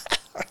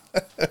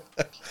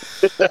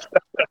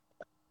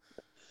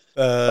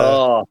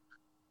 But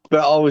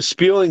I was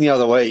spewing the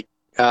other week,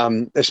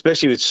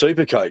 especially with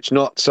Supercoach,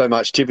 not so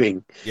much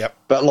tipping. Yep.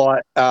 But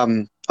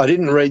I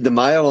didn't read the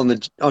mail on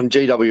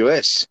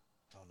GWS.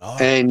 Oh,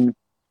 no.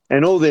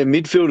 And all their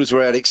midfielders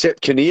were out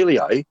except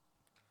Cornelio.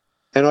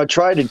 And I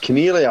traded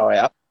Cornelio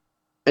out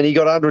and he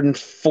got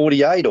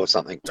 148 or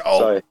something. Oh.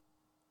 So,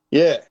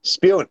 yeah,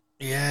 spewing.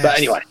 Yeah. But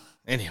anyway.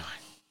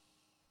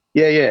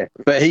 Yeah.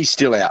 But he's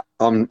still out.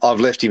 I've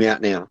left him out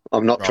now.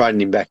 I'm not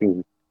trading him back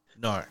in.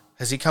 No.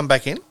 Has he come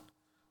back in?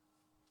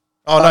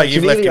 Oh, no,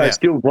 you've left him out.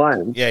 Still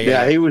playing.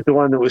 Yeah. He was the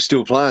one that was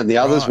still playing. The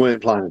others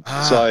weren't playing.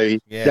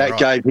 That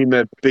gave him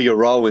a bigger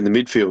role in the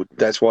midfield.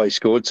 That's why he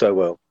scored so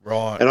well.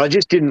 Right. And I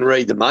just didn't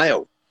read the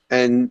mail.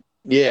 And,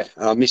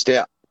 I missed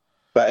out.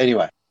 But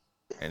anyway.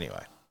 I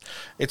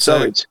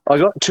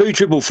got 2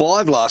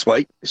 555 last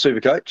week,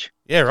 Supercoach.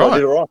 Yeah, right. So I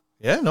did all right.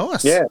 Yeah,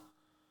 nice.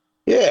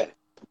 Yeah.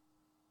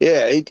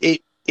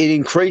 It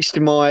increased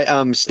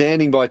my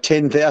standing by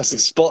 10,000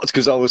 spots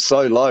because I was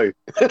so low.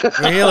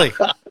 Really?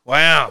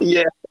 Wow.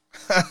 Yeah.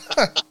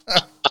 But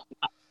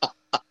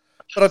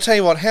I'll tell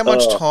you what, how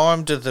much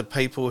time do the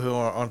people who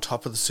are on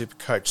top of the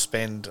Supercoach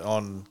spend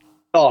on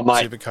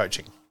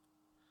Supercoaching?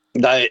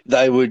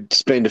 They would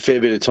spend a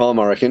fair bit of time,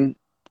 I reckon.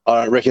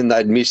 I don't reckon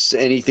they'd miss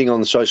anything on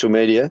the social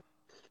media.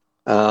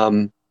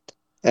 And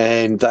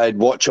they'd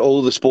watch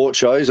all the sports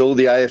shows, all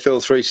the AFL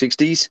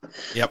 360s.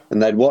 Yep.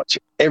 And they'd watch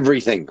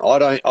everything. I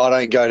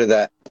don't go to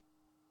that.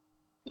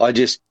 I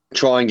just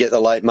try and get the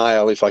late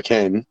mail if I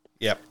can.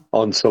 Yep.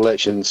 On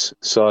selections.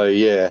 So,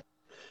 yeah.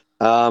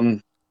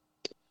 But,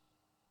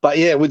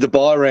 yeah, with the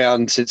bye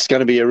rounds, it's going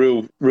to be a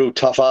real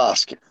tough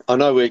ask. I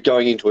know we're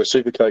going into a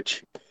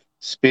Supercoach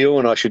spiel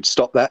and I should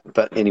stop that.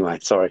 But anyway,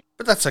 sorry.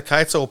 But that's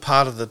okay. It's all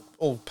part of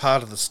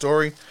the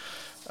story.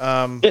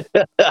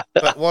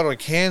 But what I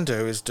can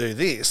do is do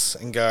this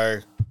and go,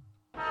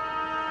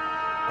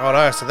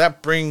 righto, so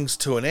that brings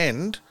to an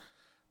end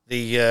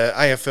the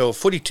AFL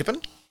footy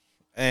tipping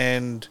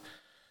and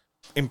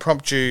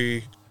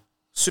impromptu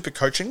super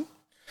coaching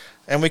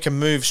And we can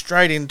move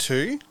straight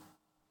into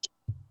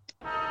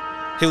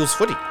Hills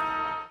footy.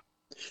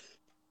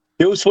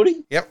 Hills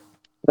footy? Yep.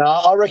 No,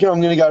 I reckon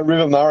I'm going to go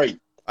River Murray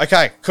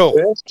Okay, cool.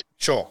 first,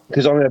 Sure.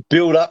 because I'm going to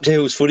build up to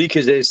Hills footy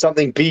because there's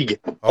something big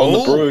on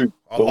the brew.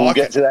 But we'll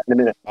get to that in a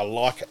minute. I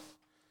like it.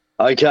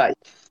 Okay.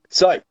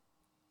 So,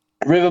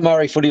 River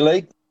Murray Footy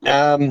League.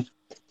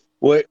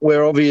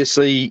 We're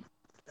obviously,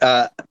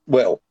 I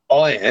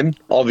am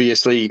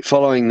obviously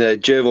following the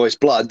Jervois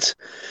Bloods,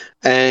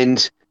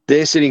 and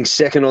they're sitting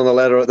second on the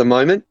ladder at the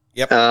moment.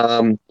 Yep.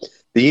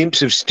 The Imps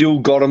have still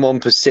got them on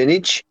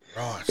percentage.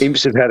 Right.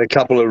 Imps have had a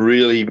couple of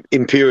really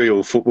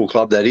Imperial Football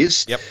Club, that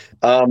is. Yep.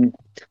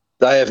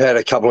 They have had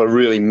a couple of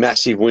really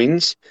massive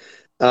wins.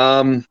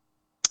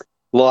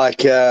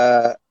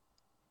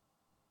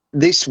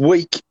 This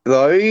week,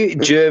 though,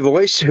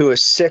 Jervois, who are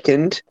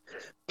second,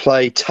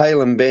 play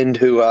Tail and Bend,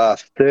 who are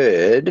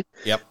third.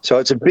 Yep. So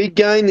it's a big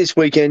game this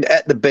weekend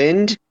at the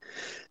Bend.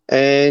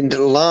 And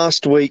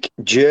last week,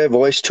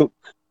 Jervois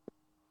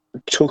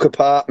took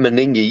apart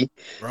Meningi,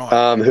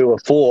 Right. who were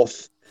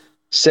fourth,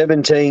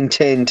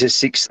 17-10 to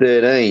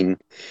 6-13.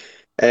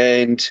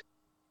 And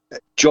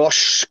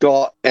Josh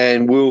Scott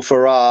and Will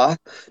Farrar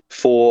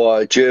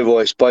for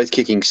Jervois both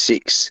kicking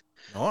 6.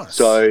 Nice.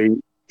 So,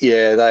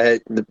 yeah, they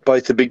had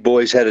both the big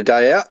boys had a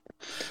day out.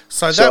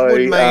 So that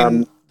would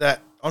mean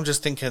that I'm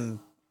just thinking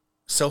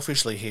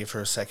selfishly here for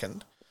a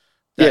second.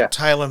 That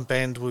Tail and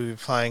Bend will be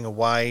playing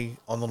away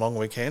on the long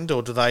weekend,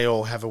 or do they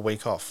all have a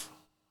week off?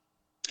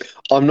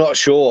 I'm not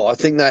sure. I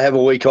think they have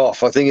a week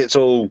off. I think it's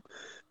all.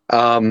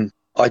 I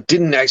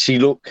didn't actually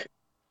look.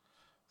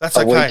 That's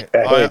okay.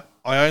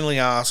 I only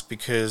ask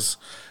because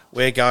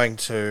we're going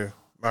to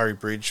Murray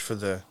Bridge for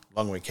the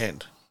long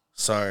weekend.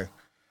 So I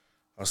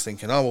was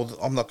thinking,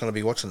 I'm not going to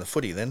be watching the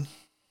footy then.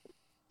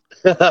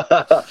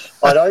 I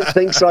don't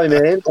think so,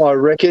 man. I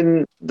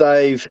reckon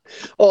they've.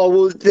 Oh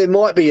well, there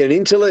might be an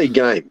interleague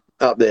game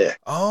up there.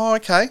 Oh,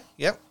 okay.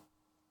 Yep.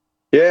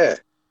 Yeah.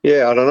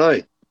 I don't know.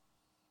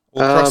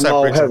 We'll cross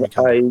that bridge when we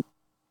come.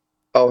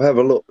 I'll have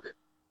a look.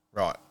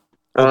 Right.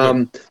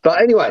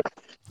 But anyway,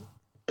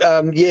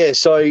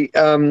 so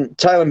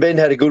Tail and Bend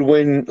had a good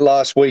win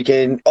last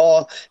weekend.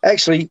 Oh,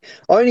 actually,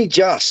 only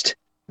just.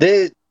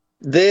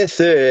 They're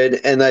third,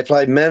 and they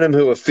played Manham,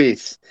 who are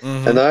fifth,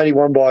 and they only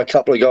won by a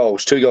couple of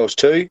goals,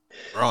 2-2.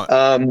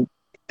 Right.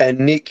 And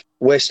Nick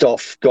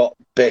Westhoff got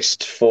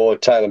best for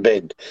Tail and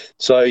Bend.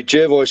 So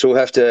Jervois will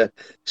have to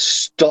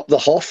stop the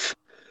Hoff,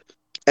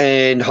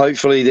 and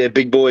hopefully their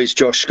big boys,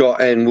 Josh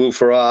Scott and Will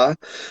Farrar,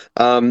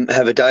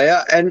 have a day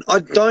out. And I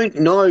don't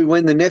know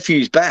when the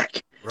nephew's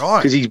back. Right.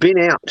 Because he's been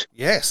out.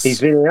 Yes. He's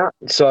been out.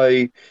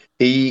 So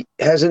he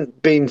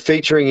hasn't been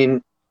featuring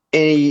in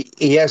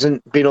he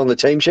hasn't been on the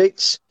team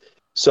sheets.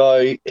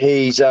 So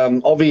he's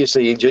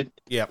obviously injured.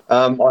 Yep.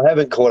 I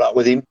haven't caught up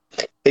with him.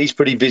 He's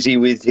pretty busy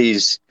with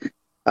his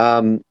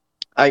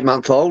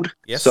 8-month-old.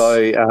 Yes.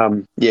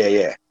 So,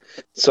 yeah.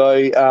 So,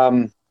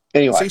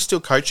 anyway. Is he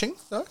still coaching,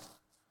 though?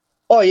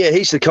 Oh, yeah,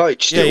 he's the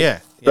coach still.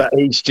 Yeah. But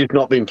he's just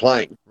not been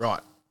playing. Right.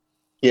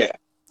 Yeah.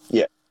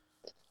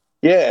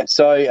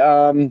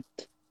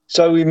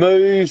 So we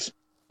move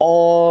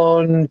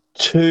on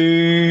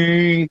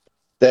to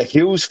the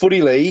Hills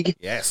Footy League.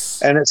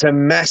 Yes. And it's a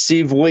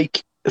massive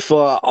week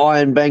for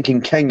Ironbank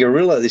and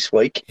Kangarilla this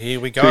week. Here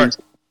we go.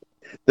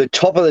 The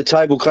top of the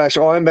table clash,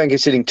 Ironbank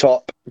is sitting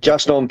top,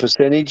 just on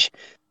percentage.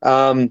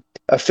 A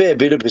fair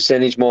bit of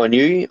percentage, mind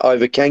you,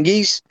 over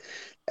Kangies.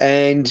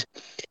 And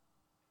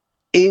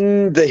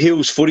in the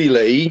Hills Footy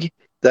League,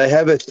 they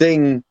have a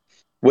thing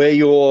where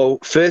you're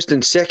first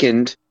and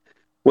second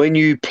when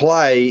you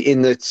play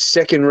in the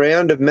second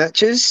round of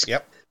matches.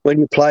 Yep. When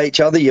you play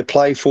each other, you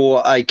play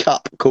for a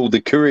cup called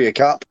the Courier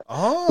Cup,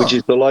 which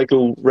is the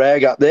local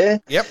rag up there.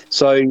 Yep.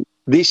 So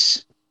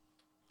this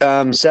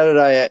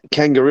Saturday at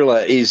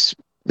Kangarilla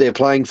they're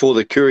playing for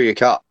the Courier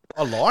Cup.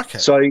 I like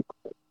it. So,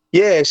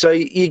 yeah, so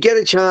you get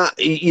a chance.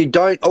 You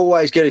don't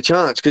always get a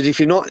chance because if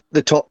you're not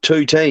the top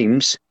 2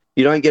 teams,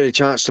 you don't get a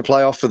chance to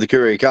play off for the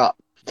Courier Cup.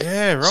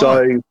 Yeah, right.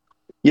 So,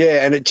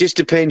 yeah, and it just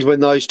depends when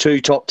those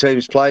 2 top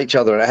teams play each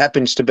other. And it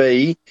happens to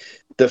be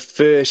the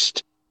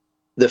first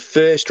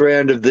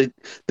round of the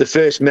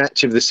first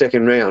match of the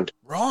second round.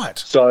 Right.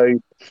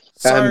 So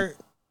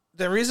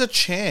there is a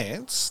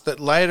chance that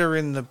later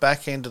in the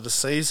back end of the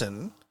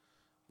season,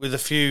 with a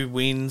few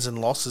wins and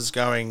losses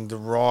going the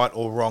right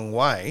or wrong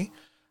way,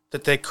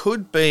 that there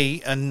could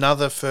be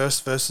another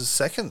first versus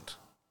second.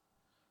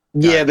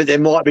 Yeah, but there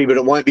might be, but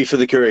it won't be for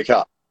the Courier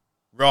Cup.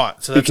 Right,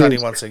 so that's only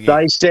once a year.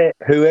 They set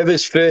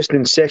whoever's first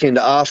and second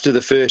after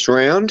the first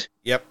round.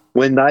 Yep.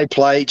 When they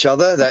play each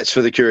other, that's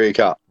for the Courier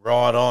Cup.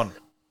 Right on.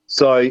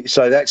 So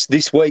that's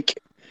this week,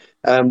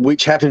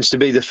 which happens to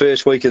be the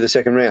first week of the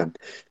second round.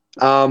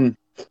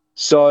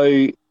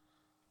 So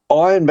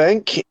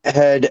Ironbank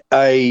had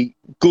a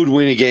good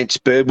win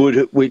against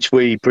Birdwood, which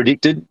we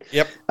predicted.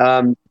 Yep.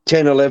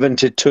 10-11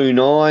 to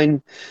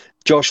 2-9.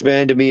 Josh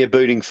Vandermeer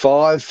booting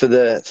 5 for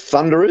the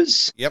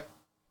Thunderers. Yep.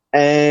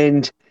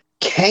 And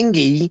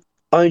Kangi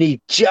only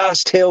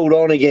just held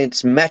on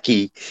against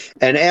Mackie.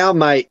 And our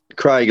mate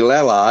Craig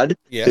Lallard,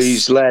 Yes.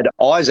 whose lad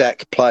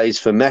Isaac plays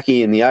for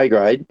Mackie in the A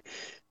grade,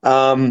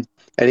 and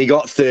he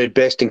got third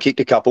best and kicked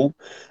a couple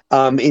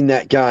in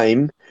that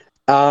game.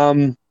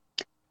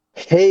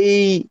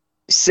 He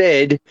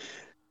said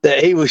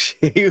that he was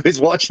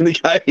watching the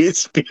game in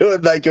Spiel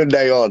and they couldn't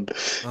hang on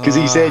because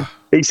he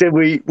said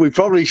we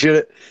probably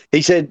should.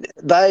 He said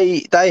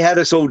they had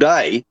us all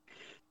day,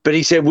 but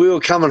he said we were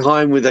coming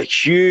home with a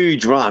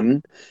huge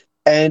run,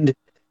 and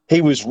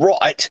he was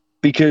right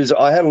because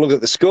I had a look at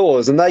the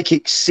scores and they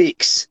kicked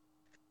 6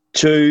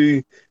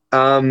 to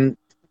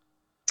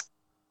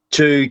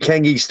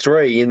Kangi's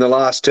 3 in the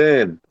last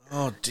term.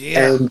 Oh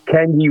dear. And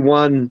Kangi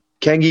won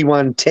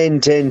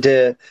 10-10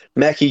 to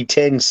Mackie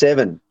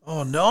 10-7.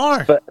 Oh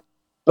no.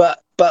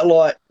 But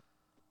like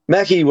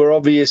Mackie were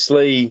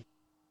obviously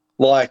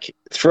like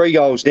 3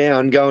 goals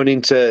down going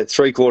into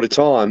 3/4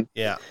 time.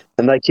 Yeah.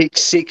 And they kicked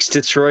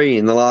 6-3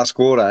 in the last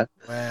quarter.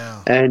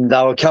 Wow. And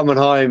they were coming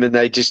home and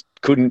they just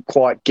couldn't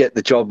quite get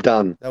the job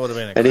done. That would have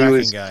been a And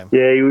cracking game.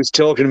 Yeah, he was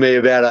talking to me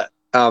about it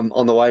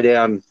on the way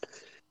down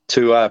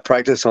to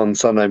practice on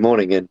Sunday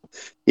morning. And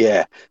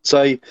yeah,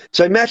 so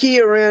Mackie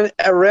around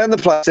the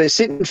place, they're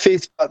sitting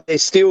 5th, but they're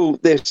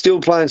still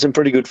playing some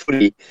pretty good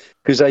footy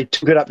because they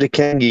took it up to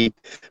Kangi.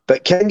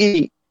 But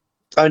Kangi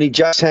only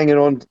just hanging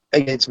on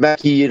against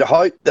Mackie. You'd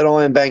hope that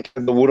Iron Bank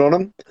have the wood on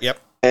them. Yep.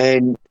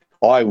 And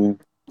I will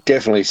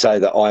definitely say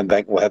that Iron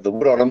Bank will have the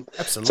wood on them.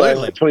 Absolutely. So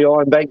hopefully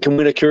Iron Bank can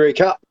win a Courier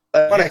Cup.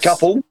 They won a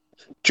couple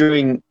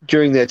during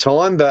their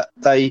time, but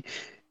the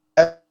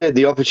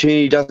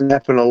opportunity doesn't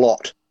happen a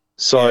lot.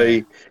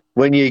 So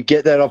when you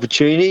get that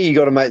opportunity, you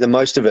got to make the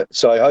most of it.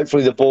 So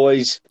hopefully the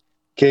boys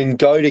can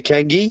go to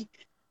Kangi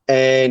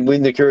and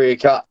win the Courier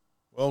Cup.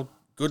 Well,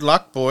 good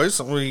luck, boys.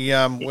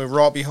 We're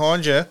right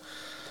behind you,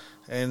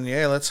 and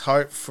yeah, let's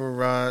hope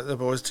for the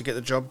boys to get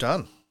the job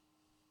done.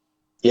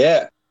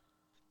 Yeah.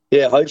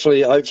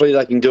 Hopefully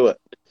they can do it.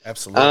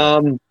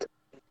 Absolutely.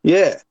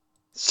 Yeah.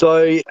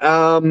 So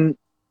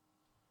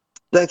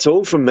that's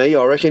all from me,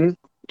 I reckon.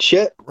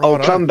 Chet, I'll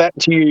come back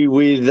to you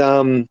with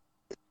the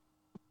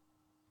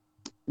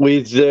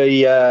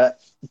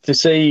to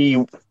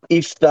see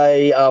if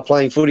they are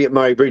playing footy at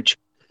Murray Bridge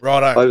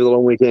over the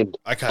long weekend.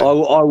 Okay. I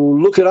will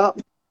look it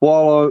up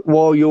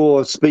while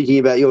you're speaking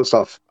about your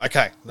stuff.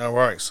 Okay, no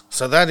worries.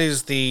 So that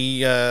is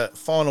the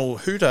final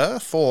hooter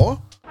for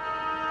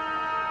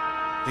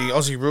the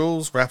Aussie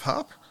Rules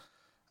wrap-up.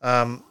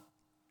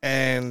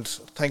 And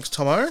thanks,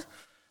 Tomo.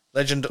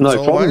 Legend as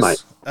always. Problem,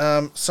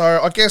 mate. So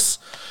I guess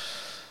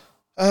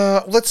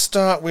let's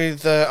start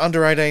with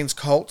under-18s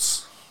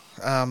Colts.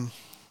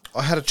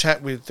 I had a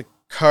chat with the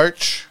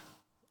coach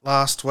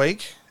last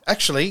week.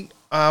 Actually,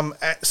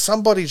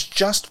 somebody's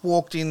just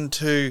walked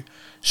into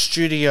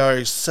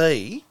Studio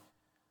C.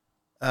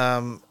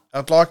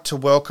 I'd like to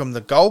welcome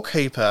the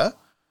goalkeeper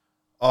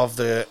of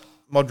the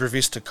Modra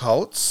Vista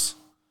Colts,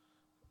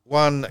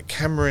 one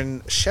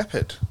Cameron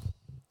Shepherd.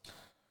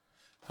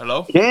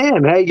 Hello?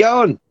 Cam, how you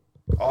going?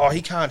 Oh,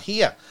 he can't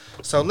hear.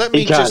 So let me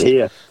He can't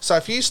hear. So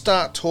if you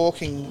start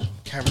talking,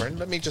 Cameron,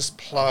 let me just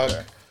plug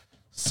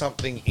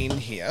something in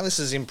here. This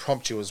is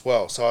impromptu as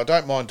well, so I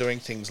don't mind doing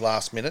things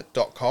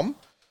lastminute.com.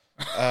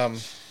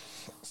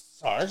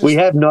 We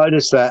have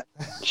noticed that,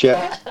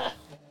 Chet.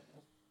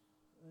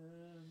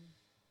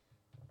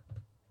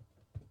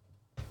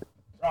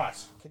 Right.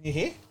 Can you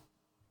hear?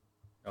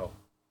 No.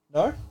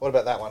 No? What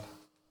about that one?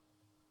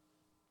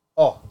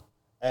 Oh,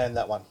 and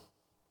that one.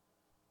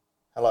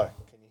 Hello.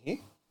 Can you hear?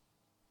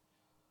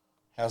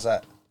 How's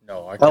that?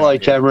 No, I can't. Hello, hear.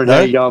 Cameron.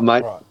 How you going,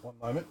 mate? Right, one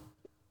moment.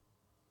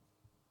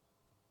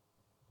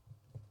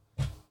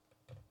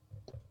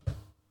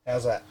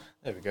 How's that?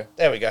 There we go.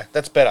 There we go.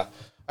 That's better.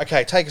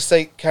 Okay, take a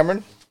seat,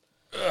 Cameron.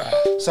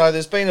 So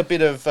there's been a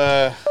bit of...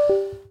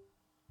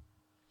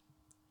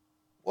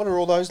 what are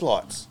all those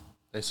lights?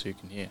 That's so you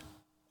can hear.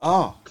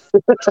 Oh,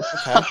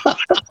 okay.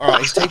 All right,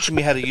 he's teaching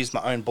me how to use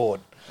my own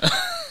board.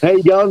 How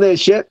you going there,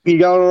 Shep? You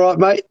going all right,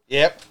 mate?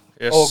 Yep.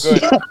 Yes. All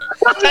good.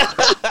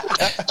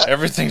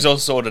 Everything's all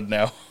sorted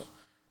now.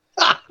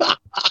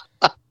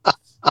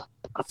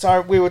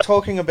 So we were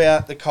talking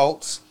about the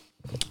Colts,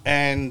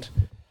 and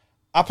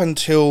up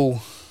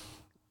until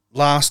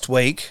last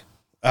week,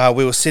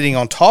 we were sitting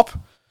on top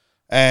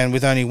and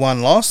with only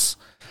one loss.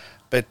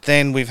 But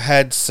then we've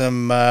had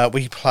some,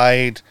 we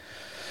played,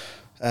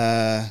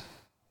 it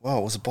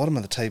was a bottom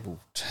of the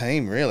table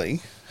team, really.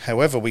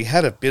 However, we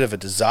had a bit of a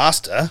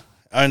disaster.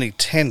 Only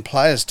 10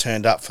 players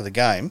turned up for the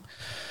game,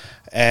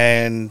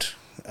 and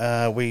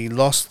we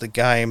lost the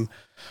game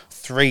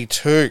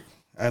 3-2,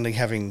 only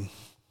having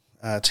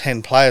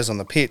 10 players on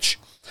the pitch.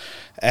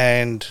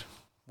 And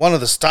one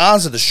of the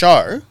stars of the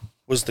show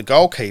was the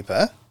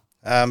goalkeeper.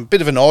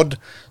 Bit of an odd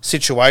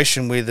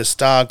situation with a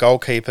star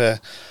goalkeeper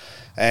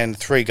and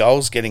 3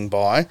 goals getting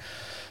by.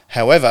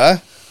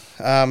 However,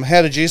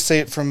 how did you see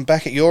it from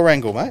back at your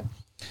angle, mate?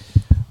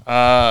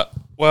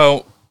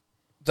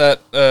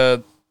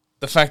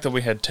 The fact that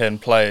we had 10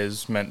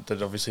 players meant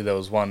that obviously there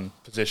was one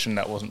position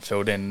that wasn't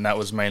filled in, and that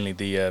was mainly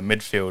the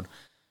midfield,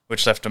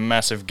 which left a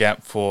massive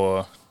gap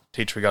for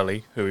Teacher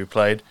Gully, who we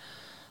played.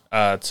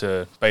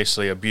 to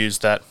basically abuse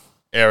that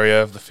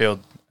area of the field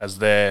as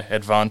their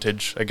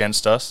advantage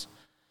against us.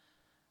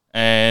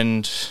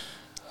 And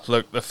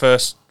look, the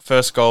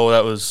first goal,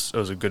 it was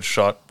a good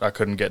shot. I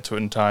couldn't get to it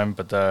in time,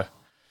 but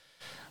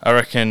I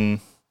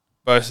reckon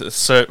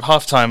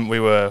half time we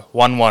were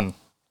 1-1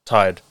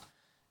 tied,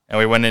 and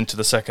we went into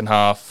the second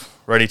half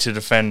ready to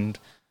defend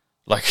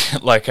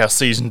like our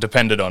season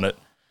depended on it.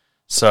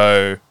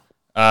 So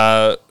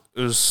it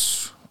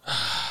was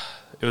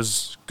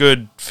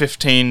good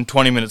 15,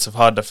 20 minutes of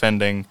hard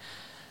defending,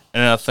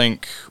 and I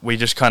think we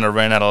just kind of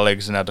ran out of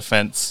legs in our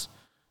defence.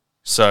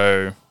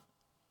 So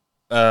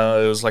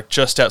it was like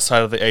just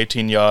outside of the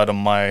 18-yard on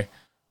my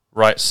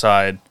right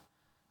side.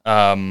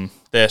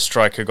 Their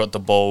striker got the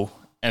ball,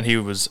 and he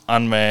was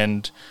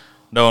unmanned.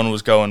 No one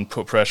was going to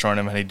put pressure on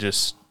him,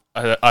 and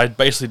I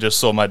basically just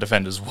saw my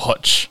defenders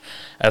watch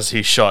as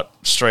he shot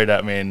straight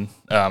at me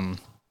and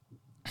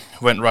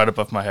went right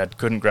above my head.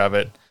 Couldn't grab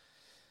it.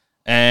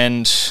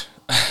 And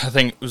I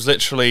think it was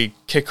literally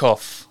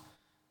kickoff.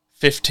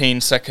 15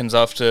 seconds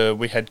after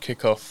we had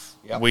kickoff,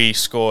 we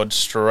scored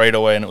straight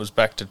away, and it was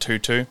back to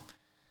 2-2.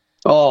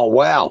 Oh,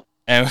 wow.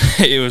 And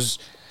it was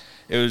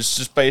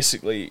just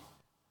basically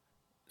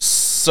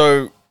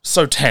so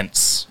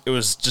tense. It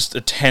was just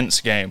a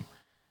tense game.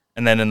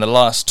 And then in the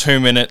last 2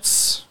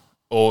 minutes,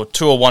 or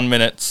 2 or 1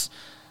 minutes,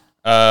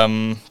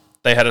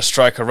 they had a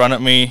striker run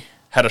at me,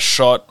 had a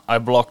shot, I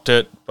blocked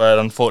it, but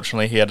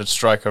unfortunately he had a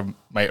striker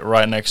mate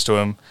right next to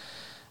him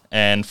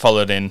and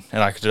followed in,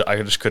 and I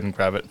just couldn't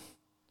grab it.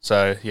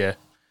 So, yeah.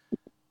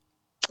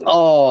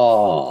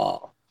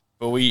 Oh.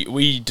 But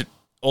we did,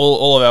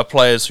 all of our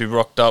players who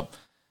rocked up,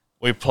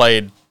 we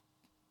played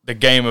the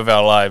game of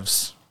our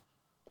lives.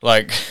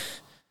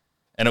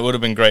 And it would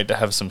have been great to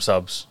have some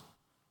subs.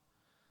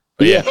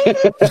 But yeah.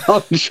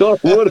 I'm sure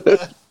it would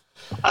have.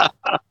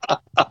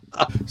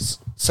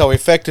 So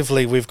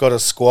effectively, we've got a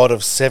squad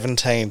of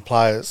 17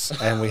 players,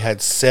 and we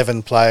had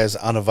 7 players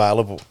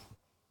unavailable.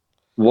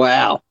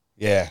 Wow.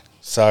 Yeah.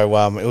 So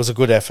it was a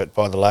good effort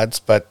by the lads,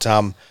 but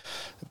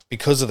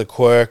because of the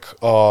quirk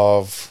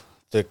of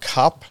the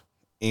cup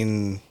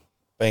in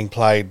being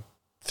played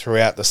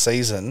throughout the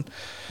season,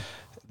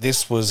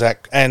 this was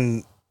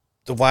and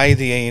the way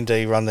the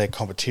E&D run their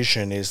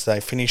competition is they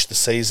finish the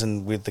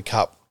season with the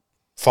cup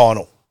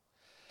final,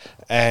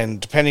 and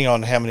depending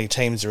on how many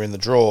teams are in the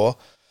draw,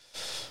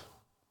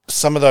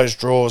 some of those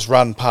draws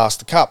run past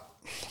the cup,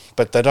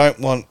 but they don't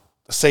want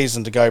the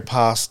season to go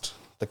past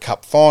the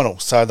cup final,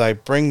 so they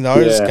bring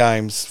those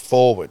games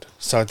forward.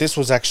 So this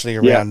was actually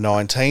a round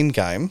 19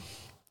 game,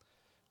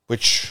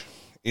 which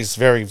is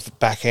very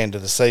back end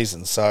of the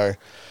season. So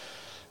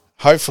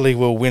hopefully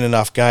we'll win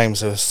enough games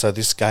so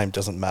this game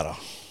doesn't matter.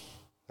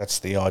 That's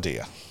the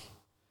idea.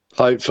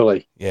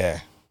 Hopefully.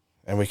 Yeah.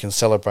 And we can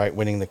celebrate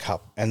winning the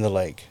cup and the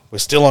league. We're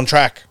still on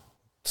track.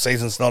 The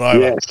season's not over.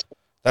 Yes.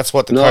 That's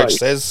what the coach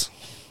says.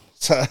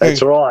 So,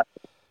 that's right.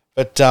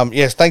 But,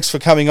 yes, thanks for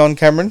coming on,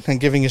 Cameron, and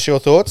giving us your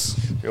thoughts.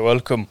 You're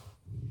welcome.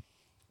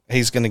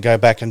 He's going to go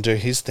back and do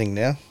his thing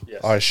now,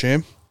 I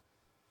assume.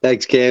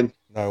 Thanks, Cam.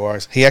 No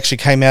worries. He actually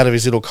came out of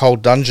his little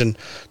cold dungeon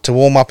to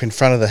warm up in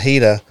front of the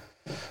heater,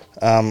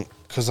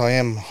 because I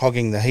am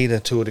hogging the heater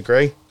to a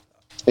degree.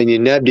 And you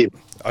nabbed him.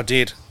 I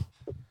did.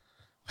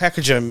 How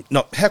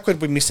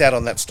could we miss out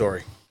on that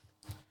story?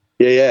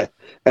 Yeah.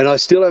 And I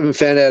still haven't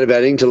found out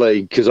about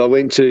Interleague, because I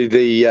went to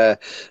the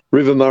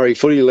River Murray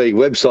Footy League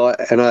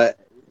website, and it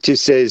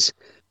just says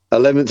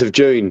 11th of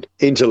June,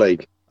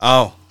 Interleague.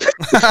 Oh.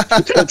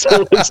 That's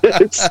all it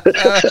says.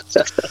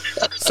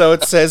 So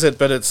it says it,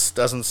 but it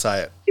doesn't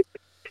say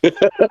it.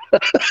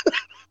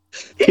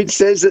 It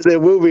says that there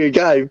will be a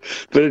game,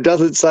 but it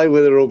doesn't say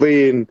whether it'll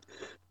be in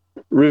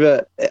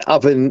River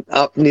up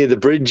near the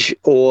bridge,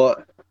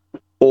 or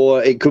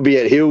it could be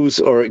at Hills,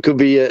 or it could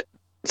be at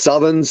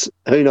Southerns.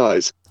 Who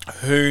knows?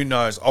 Who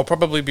knows? I'll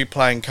probably be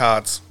playing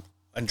cards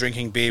and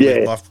drinking beer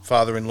with my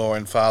father-in-law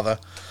and father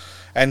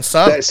and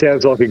son. That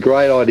sounds like a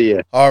great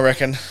idea. I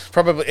reckon.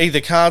 Probably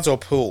either cards or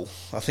pool.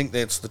 I think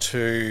that's the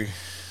two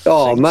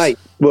things. Mate.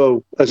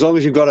 Well, as long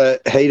as you've got a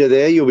heater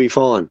there, you'll be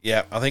fine.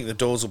 Yeah, I think the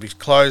doors will be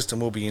closed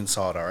and we'll be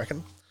inside, I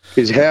reckon.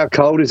 Because how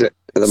cold is it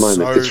at the moment?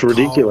 So it's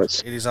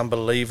ridiculous. Cold. It is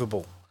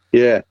unbelievable.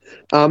 Yeah.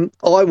 I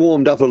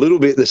warmed up a little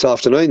bit this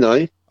afternoon,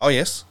 though. Oh,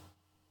 yes?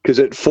 Because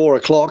at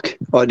 4:00,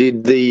 I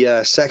did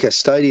the Saka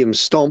Stadium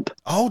stomp.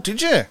 Oh, did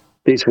you?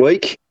 This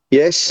week,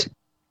 yes.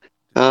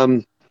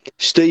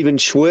 Stephen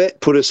Schwert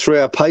put us through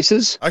our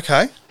paces.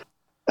 Okay.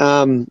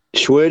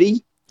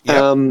 Schwerty,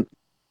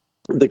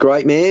 the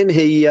great man,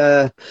 he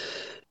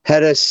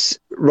had us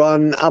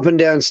run up and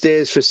down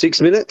stairs for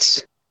 6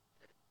 minutes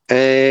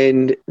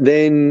and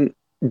then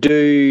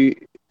do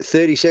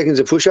 30 seconds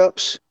of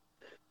push-ups,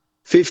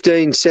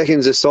 15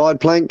 seconds of side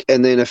plank,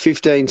 and then a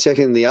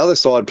 15-second the other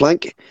side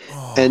plank,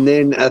 and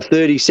then a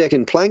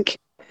 30-second plank,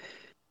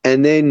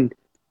 and then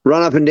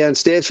run up and down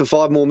stairs for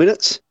 5 more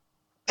minutes,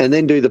 and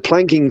then do the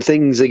planking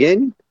things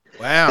again.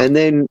 Wow. And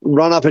then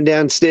run up and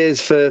down stairs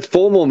for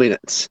 4 more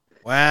minutes.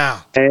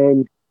 Wow.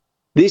 And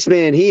this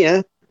man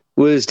here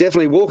was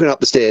definitely walking up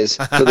the stairs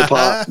for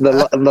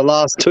the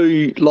last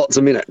 2 lots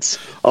of minutes.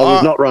 I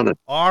was not running.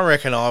 I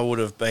reckon I would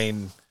have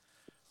been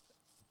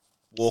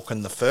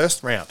walking the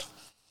first round.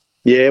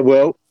 Yeah,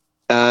 well,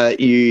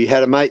 you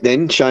had a mate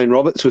then, Shane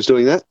Roberts, was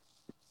doing that.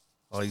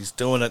 Well, he's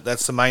doing it.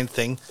 That's the main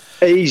thing.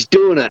 He's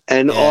doing it,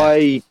 and Yeah.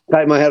 I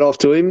take my hat off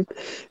to him.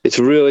 It's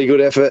a really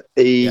good effort.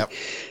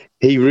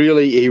 He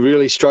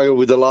really struggled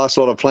with the last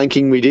lot of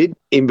planking we did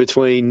in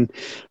between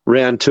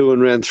round 2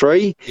 and round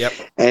 3. Yep.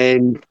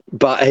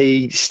 But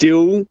he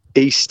still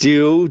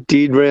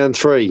did round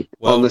 3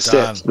 Well on the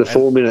done. steps. The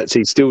 4 minutes,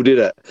 he still did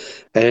it.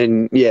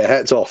 And yeah,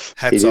 hats off.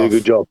 He did a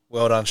good job.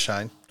 Well done,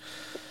 Shane.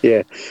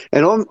 Yeah,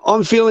 and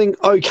I'm feeling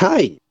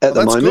okay at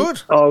the that's moment.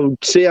 Good. I'll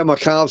see how my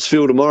calves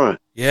feel tomorrow.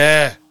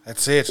 Yeah,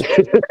 that's it.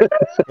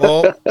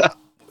 Well,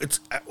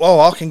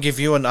 I can give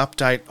you an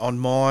update on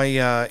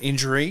my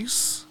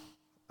injuries.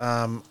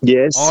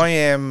 Yes. I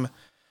am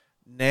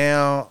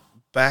now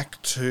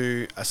back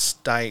to a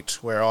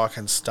state where I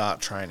can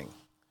start training.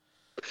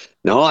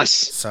 Nice.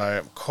 So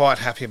I'm quite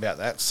happy about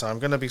that. So I'm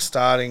going to be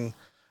starting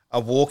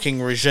a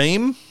walking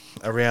regime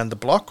around the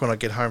block when I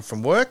get home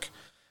from work.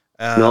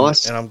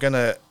 Nice. And I'm going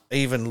to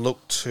even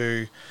look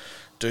to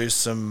do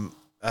some...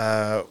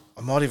 I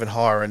might even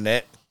hire a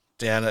net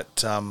down at...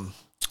 the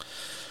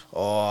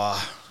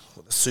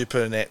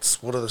super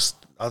nets. What are the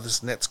other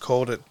nets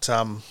called at...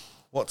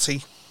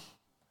 Watsy?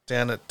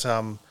 Down at...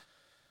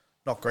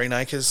 not Green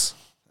Acres.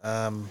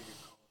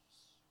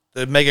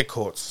 The mega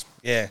courts.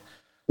 Yeah.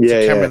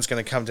 Yeah, So Cameron's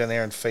going to come down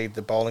there and feed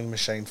the bowling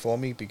machine for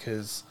me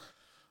because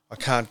I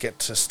can't get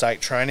to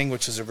state training,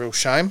 which is a real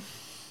shame.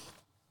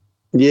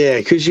 Yeah,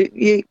 because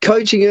you're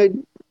coaching a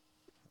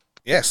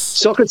Yes.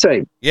 soccer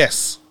team.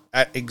 Yes.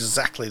 At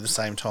exactly the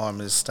same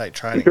time as state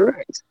training.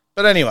 Correct.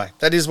 But anyway,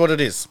 that is what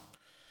it is.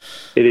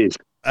 It is.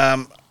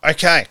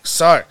 Okay,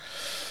 so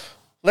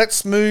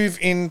let's move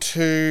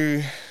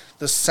into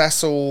the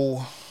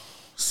Sassel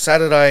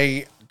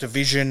Saturday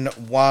Division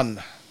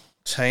 1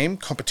 team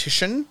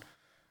competition.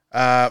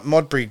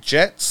 Modbury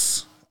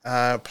Jets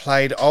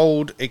played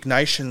Old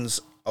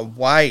Ignatians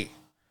away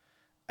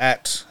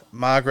at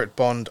Margaret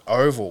Bond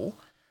Oval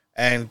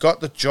and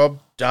got the job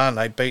done.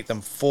 They beat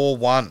them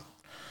 4-1.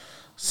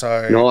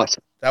 So Nice.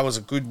 that was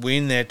a good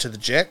win there to the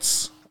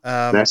Jets.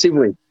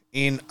 Massively.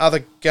 In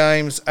other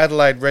games,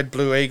 Adelaide Red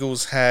Blue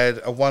Eagles had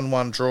a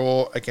 1-1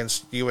 draw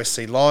against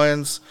USC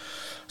Lions.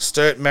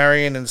 Sturt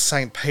Marion and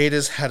St.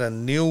 Peter's had a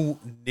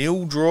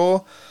 0-0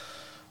 draw.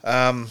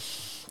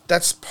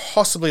 That's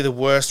possibly the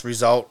worst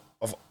result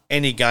of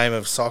any game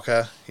of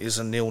soccer is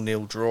a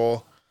 0-0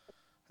 draw.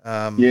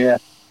 Yeah.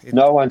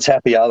 No one's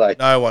happy, are they?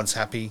 No one's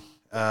happy.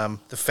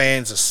 The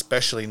fans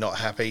especially not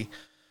happy.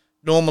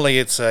 Normally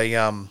it's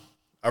a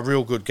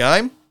real good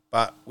game,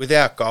 but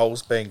without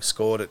goals being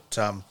scored,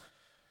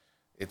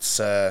 it's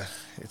a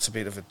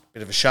bit of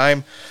a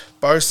shame.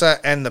 Bosa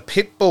and the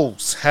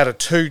Pitbulls had a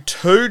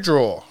 2-2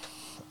 draw,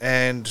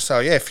 and so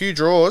yeah, a few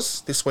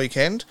draws this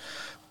weekend.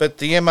 But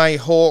the MA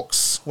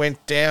Hawks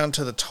went down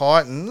to the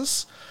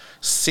Titans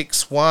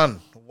 6-1,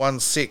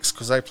 1-6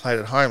 because they played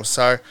at home.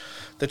 So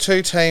the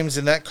two teams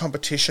in that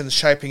competition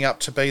shaping up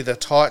to be the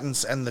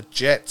Titans and the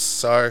Jets.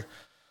 So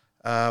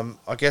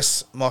I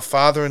guess my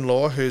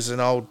father-in-law, who's an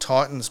old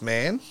Titans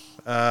man,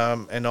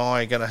 and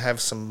I are going to have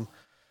some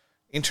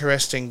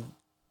interesting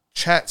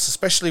chats,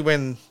 especially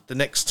when the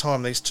next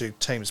time these two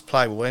teams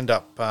play. We'll end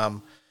up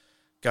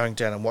going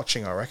down and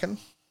watching, I reckon.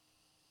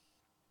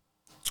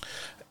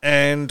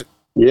 And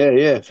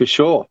yeah, for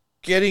sure.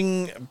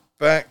 getting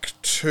back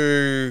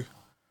to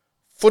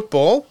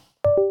football,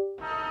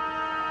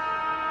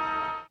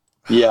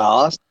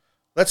 Yeah.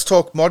 let's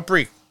talk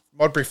Modbury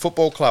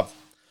Football Club.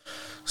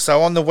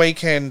 So on the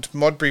weekend,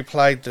 Modbury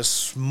played the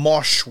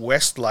Smosh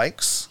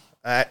Westlakes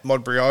at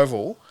Modbury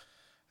Oval,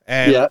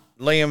 and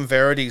Liam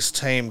Verity's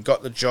team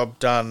got the job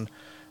done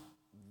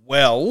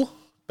well,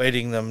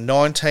 beating them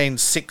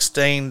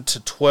 19-16 to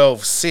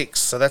 12-6.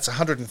 So that's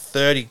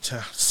 130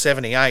 to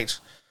 78.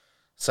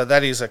 So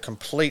that is a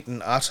complete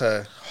and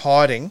utter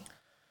hiding.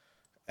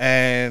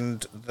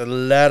 And the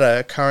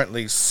ladder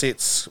currently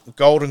sits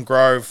Golden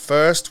Grove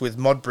first with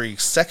Modbury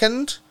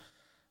second.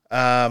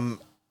 And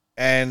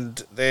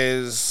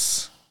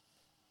there's...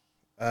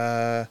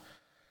 Golden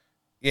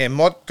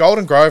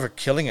Grove are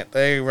killing it.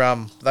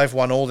 They've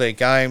won all their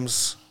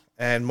games,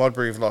 and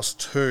Modbury have lost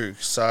 2.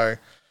 So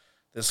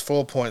there's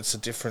 4 points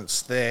of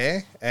difference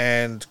there.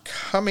 And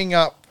coming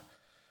up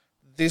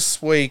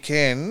this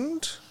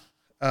weekend,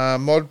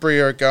 Modbury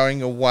are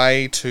going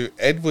away to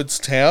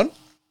Edwardstown.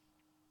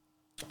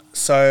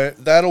 So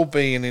that'll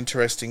be an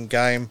interesting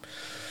game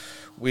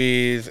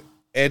with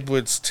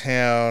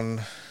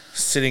Edwardstown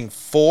sitting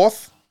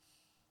 4th.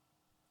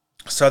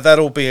 So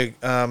that'll be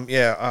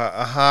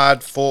a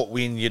hard-fought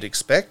win you'd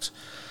expect.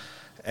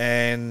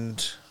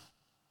 And,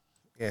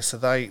 so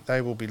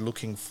they will be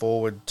looking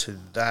forward to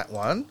that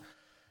one.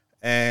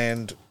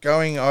 And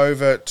going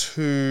over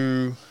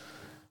to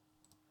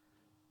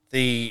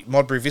the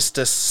Modbury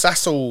Vista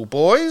Sassel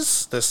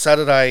boys, the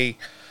Sunday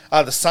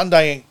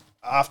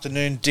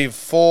afternoon Div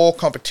 4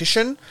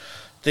 competition.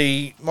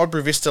 the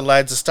Modbury Vista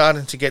lads are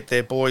starting to get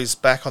their boys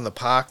back on the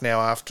park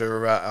now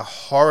after a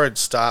horrid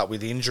start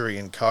with injury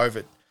and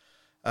COVID.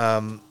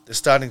 They're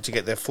starting to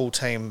get their full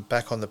team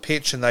back on the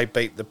pitch, and they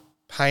beat the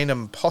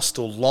Paynham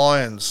Postal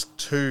Lions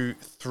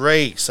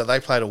 2-3. So they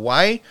played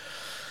away.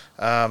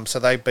 So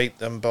they beat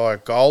them by a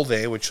goal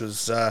there, which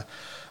was a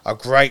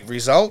great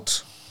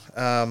result.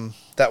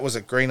 That was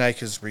at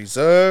Greenacres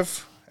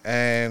Reserve,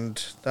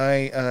 and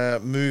they are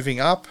moving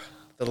up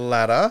the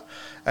ladder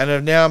and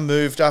have now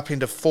moved up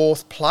into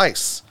 4th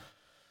place.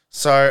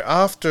 So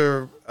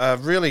after a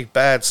really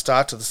bad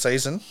start to the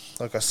season,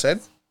 like I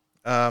said,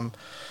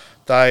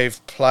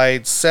 they've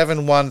played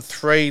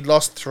 7-1-3,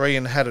 lost 3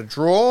 and had a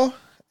draw,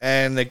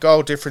 and their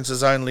goal difference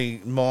is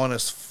only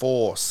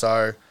 -4.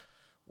 So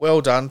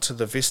well done to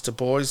the Vista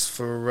boys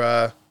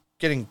for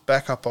getting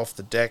back up off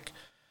the deck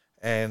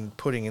and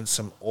putting in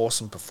some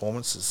awesome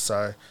performances.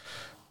 So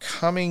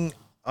coming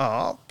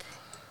up,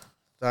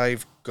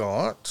 they've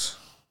got...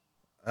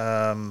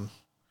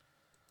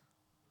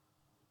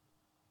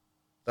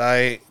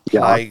 they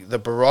play the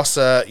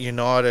Barossa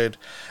United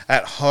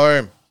at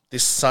home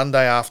this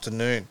Sunday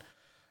afternoon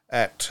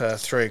at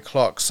 3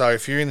 o'clock. So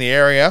if you're in the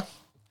area,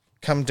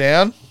 come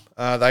down.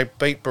 They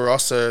beat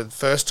Barossa the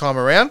first time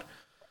around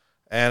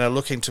and are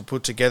looking to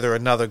put together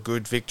another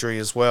good victory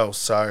as well.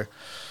 So,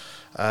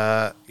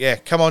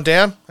 come on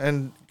down.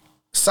 And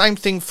same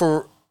thing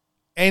for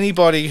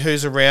anybody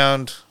who's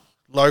around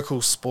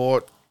local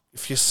sport.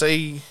 If you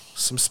see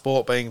some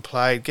sport being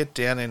played, get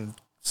down and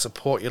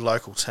support your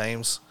local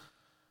teams.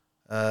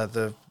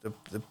 The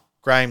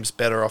game's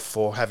better off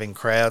for having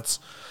crowds.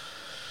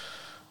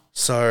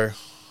 So,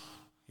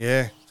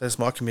 yeah, there's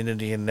my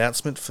community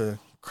announcement for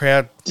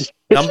crowd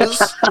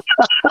numbers.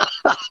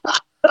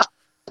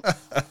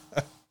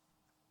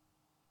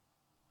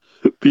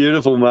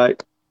 Beautiful,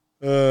 mate.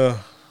 There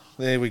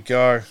we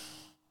go.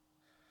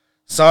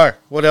 So,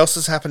 what else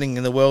is happening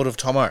in the world of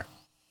Tomo?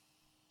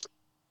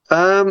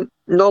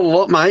 Not a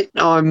lot, mate.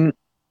 I'm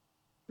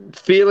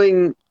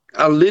feeling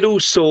a little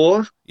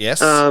sore.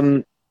 Yes.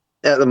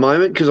 At the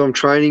moment because I'm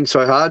training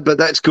so hard, but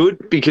that's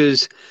good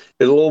because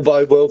it'll all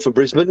bode well for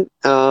Brisbane.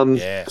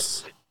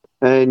 Yes.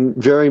 And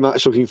very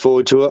much looking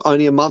forward to it.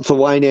 Only a month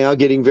away now,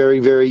 getting very,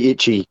 very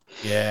itchy.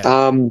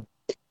 Yeah.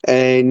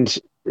 And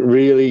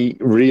really,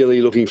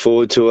 really looking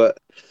forward to it.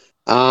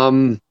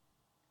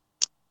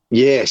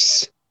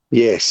 Yes.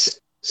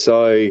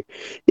 So, yeah,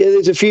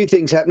 there's a few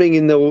things happening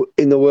in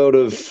the world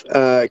of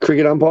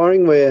cricket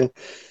umpiring where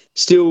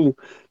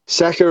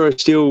Saka are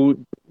still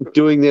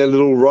doing their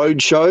little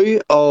road show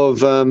of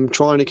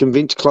trying to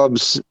convince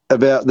clubs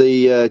about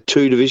the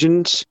 2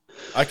 divisions.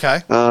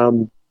 Okay.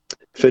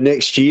 For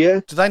next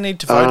year. Do they need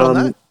to vote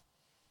on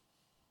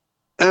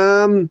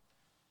that?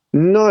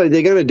 No,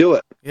 they're going to do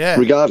it. Yeah.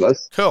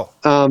 Regardless. Cool.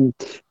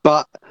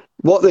 But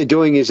what they're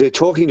doing is they're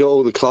talking to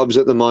all the clubs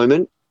at the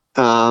moment,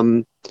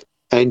 and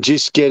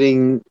just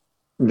getting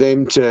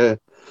them to,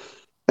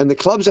 and the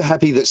clubs are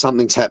happy that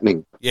something's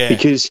happening. Yeah.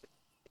 Because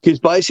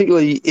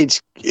basically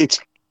it's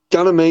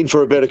going to mean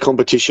for a better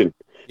competition.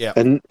 Yeah.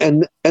 And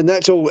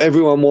that's all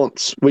everyone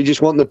wants. We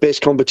just want the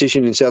best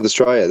competition in South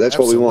Australia. That's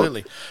Absolutely. what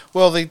we want.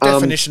 Well, the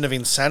definition of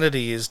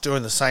insanity is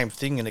doing the same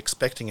thing and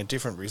expecting a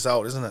different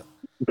result, isn't it?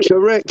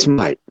 Correct,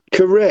 mate.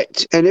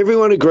 Correct. And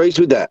everyone agrees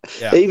with that.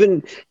 Yeah.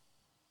 Even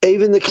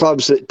the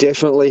clubs that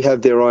definitely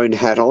have their own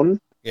hat on.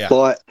 Yeah.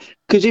 Like,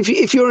 because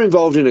if you're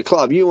involved in a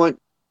club, you want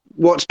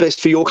what's best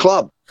for your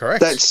club.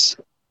 Correct.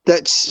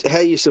 That's how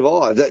you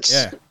survive.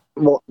 That's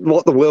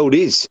what the world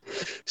is.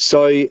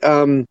 So,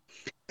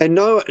 and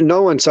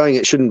no one's saying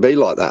it shouldn't be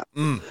like that.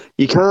 Mm.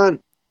 You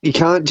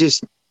can't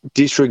just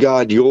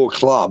disregard your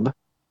club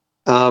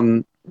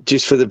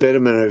just for the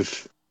betterment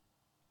of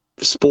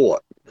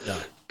sport. No.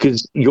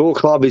 Because your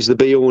club is the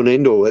be all and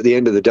end all at the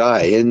end of the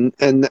day, and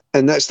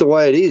that's the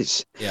way it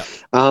is. Yeah.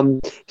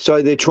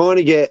 So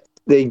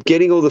they're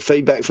getting all the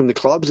feedback from the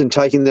clubs and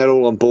taking that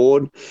all on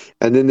board,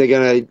 and then they're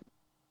going to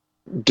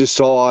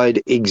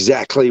decide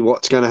exactly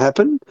what's going to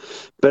happen.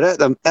 But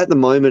at the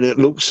moment, it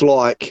looks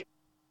like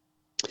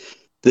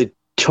the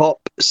top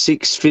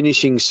 6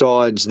 finishing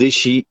sides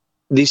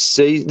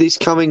this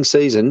coming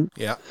season,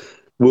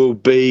 will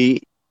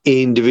be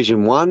in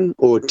Division 1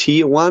 or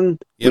Tier 1,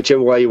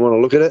 whichever way you want to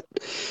look at it.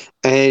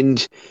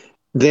 And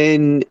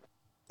then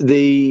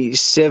the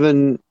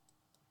 7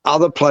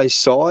 other place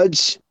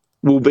sides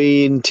will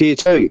be in Tier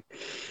 2.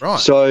 Right.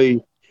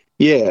 So,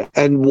 yeah,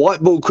 and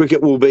white ball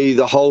cricket will be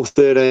the whole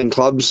 13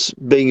 clubs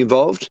being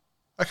involved.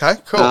 Okay,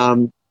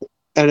 cool.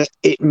 And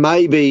it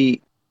may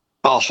be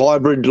a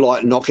hybrid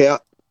like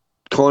knockout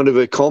kind of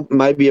a comp,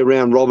 maybe a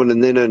round robin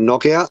and then a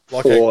knockout.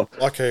 Like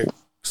a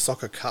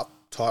soccer cup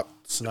type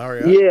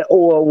scenario. Yeah,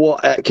 or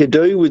what AT could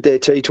do with their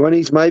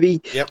T20s maybe.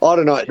 Yep. I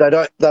don't know. They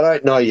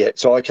don't know yet,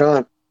 so I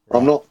can't. Right.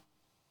 I'm not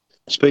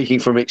speaking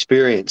from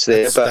experience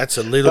there. That's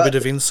a little bit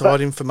of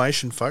inside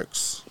information,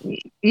 folks.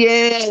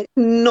 Yeah,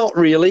 not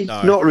really.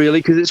 No. Not really,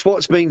 because it's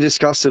what's being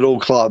discussed at all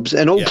clubs,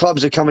 and all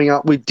clubs are coming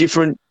up with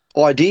different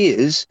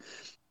ideas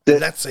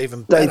that's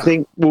even better. They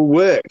think will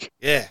work.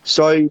 Yeah.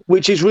 So,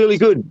 which is really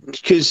good,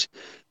 because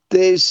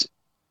there's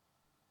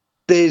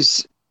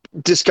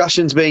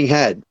discussions being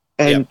had,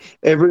 and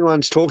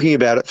everyone's talking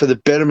about it for the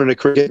betterment of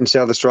cricket in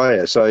South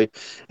Australia. So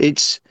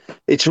it's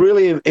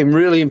really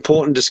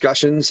important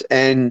discussions,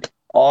 and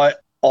I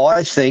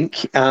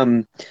think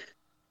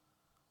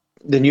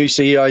the new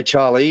CEO,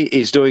 Charlie,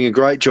 is doing a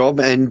great job.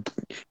 And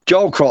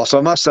Joel Cross,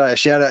 I must say a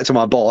shout out to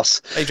my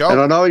boss. Hey, Joel.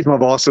 And I know he's my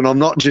boss, and I'm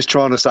not just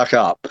trying to suck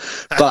up,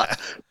 but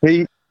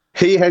he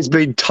has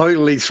been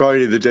totally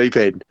thrown in the deep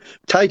end.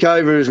 Take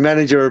over as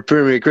manager of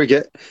Premier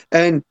Cricket.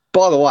 And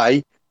by the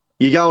way,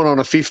 you're going on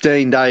a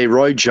 15-day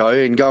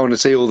roadshow and going to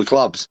see all the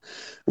clubs.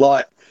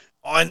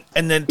 And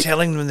then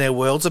telling them their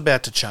world's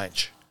about to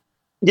change.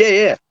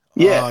 Yeah.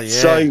 Oh, yeah.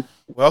 So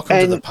welcome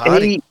to the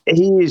party.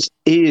 He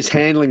is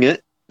handling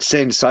it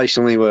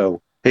sensationally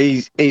well.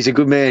 He's a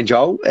good man,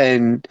 Joel,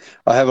 and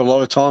I have a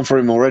lot of time for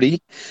him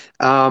already.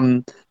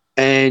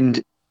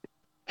 And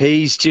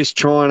he's just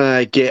trying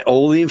to get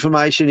all the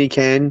information he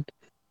can,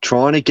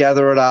 trying to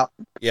gather it up,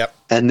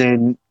 and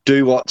then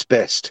do what's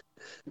best.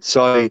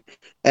 So,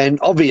 and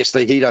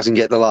obviously he doesn't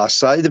get the last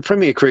say. The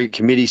Premier Cricket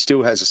Committee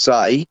still has a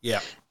say.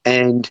 Yeah.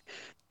 And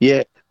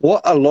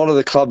what a lot of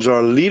the clubs are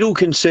a little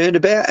concerned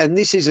about, and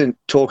this isn't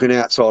talking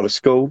outside of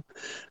school,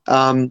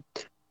 a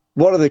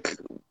lot of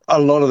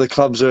the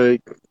clubs are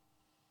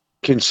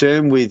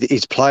concerned with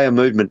is player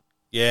movement.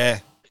 Yeah,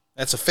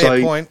 that's a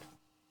fair point.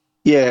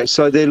 Yeah,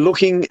 so they're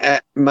looking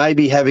at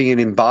maybe having an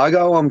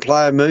embargo on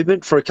player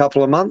movement for a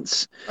couple of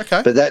months.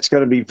 Okay. But that's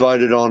going to be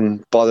voted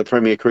on by the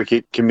Premier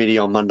Cricket Committee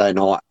on Monday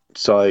night.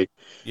 So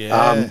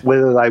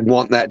whether they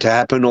want that to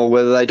happen or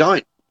whether they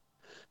don't.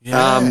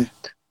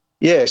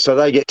 Yeah. So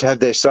they get to have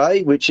their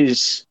say, which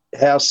is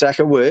how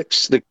SACA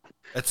works. The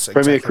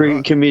Premier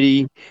Cricket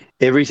Committee,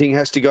 everything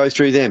has to go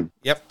through them.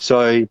 Yep.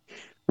 So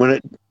when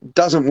it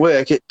doesn't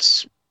work,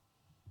 it's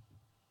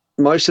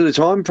most of the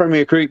time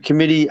Premier Cricket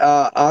Committee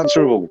are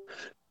answerable,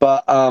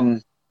 but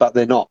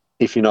they're not,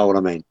 if you know what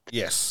I mean.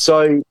 Yes.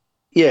 So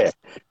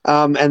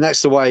and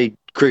that's the way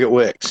cricket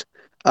works.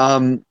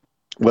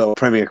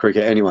 Premier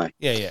Cricket anyway.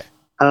 Yeah.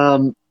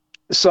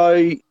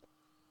 So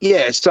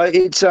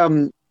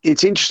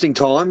it's interesting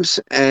times,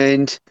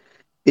 and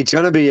it's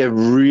going to be a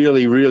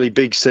really, really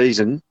big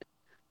season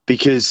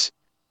because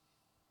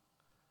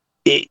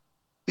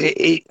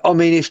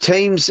if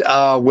teams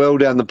are well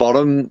down the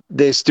bottom,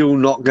 they're still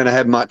not going to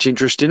have much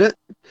interest in it.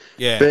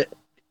 Yeah. But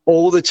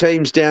all the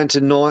teams down to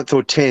 9th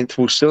or 10th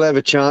will still have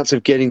a chance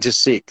of getting to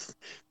 6th.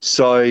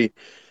 So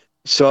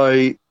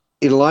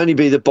it'll only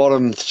be the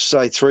bottom,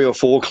 say, 3 or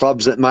 4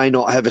 clubs that may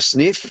not have a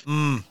sniff,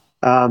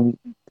 like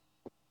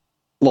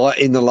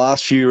in the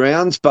last few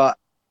rounds, but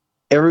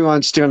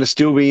everyone's going to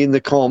still be in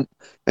the comp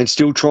and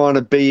still trying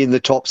to be in the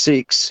top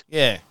 6.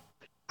 Yeah.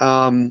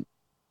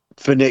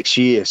 For next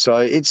year. So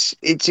it's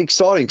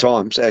exciting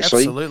times,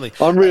 actually. Absolutely.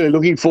 I'm really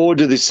looking forward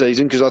to this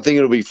season because I think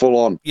it'll be full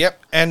on.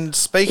 Yep. And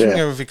speaking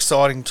of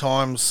exciting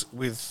times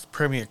with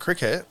Premier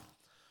Cricket,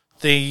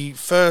 the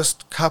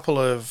first couple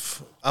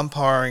of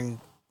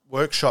umpiring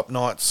workshop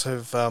nights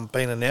have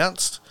been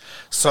announced.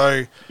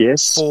 So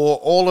for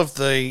all of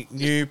the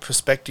new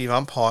prospective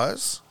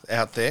umpires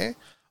out there,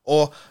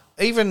 or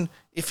even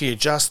if you're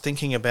just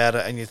thinking about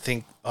it and you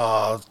think,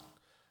 oh,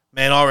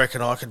 man, I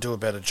reckon I could do a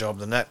better job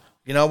than that.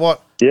 You know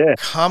what? Yeah.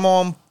 Come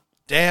on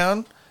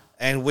down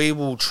and we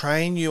will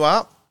train you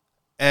up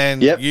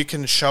and you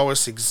can show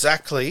us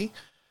exactly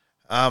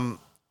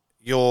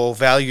your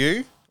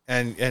value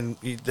and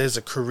there's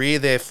a career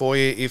there for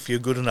you if you're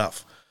good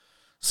enough.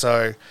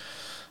 So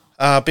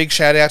big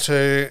shout out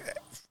to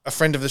a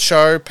friend of the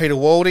show, Peter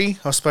Waldy.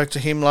 I spoke to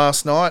him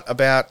last night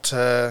about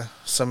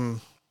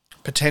some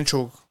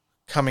potential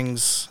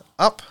comings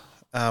up,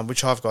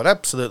 which I've got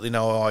absolutely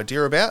no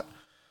idea about.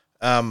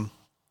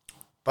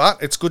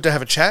 But it's good to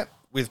have a chat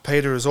with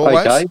Peter as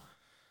always. Okay.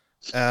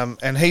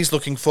 And he's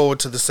looking forward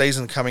to the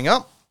season coming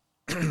up,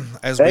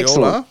 as we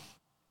all are.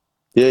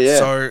 Yeah.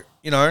 So,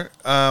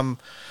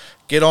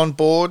 get on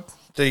board.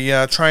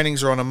 The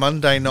trainings are on a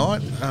Monday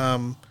night,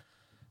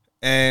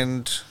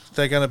 and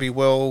they're going to be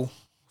well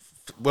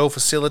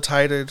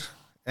facilitated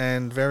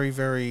and very,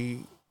 very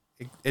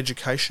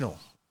educational.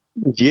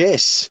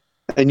 Yes.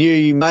 And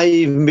you may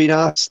even be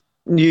asked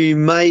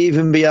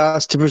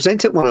to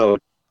present at one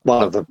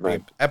of them,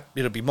 mate.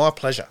 It'll be my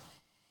pleasure.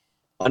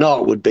 I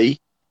know it would be.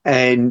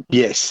 And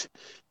yes,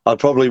 I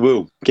probably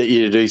will get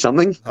you to do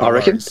something, I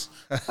reckon.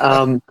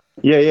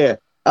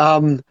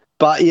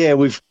 But yeah,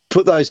 we've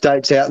put those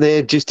dates out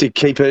there just to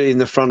keep it in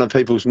the front of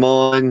people's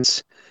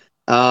minds.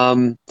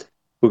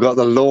 We've got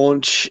the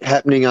launch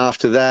happening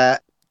after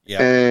that.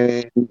 Yeah.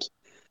 And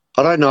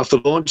I don't know if the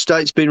launch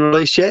date's been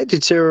released yet.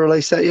 Did Sarah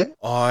release that yet?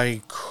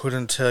 I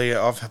couldn't tell you.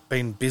 I've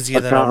been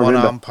busier than a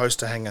one-arm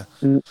poster hanger.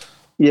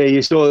 Yeah,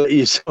 you saw.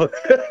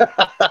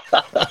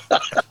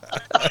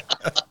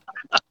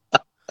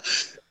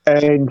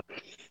 And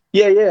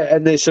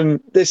and there's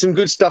some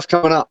good stuff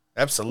coming up.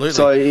 Absolutely.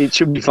 So it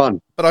should be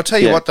fun. But I'll tell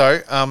you what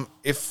though,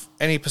 if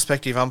any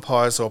prospective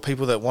umpires or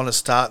people that want to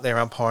start their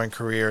umpiring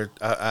career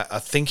are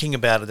thinking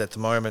about it at the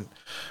moment,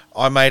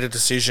 I made a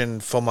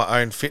decision for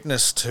my own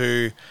fitness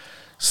to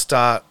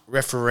start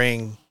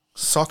refereeing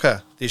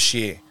soccer this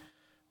year,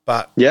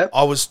 but Yep.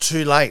 I was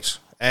too late,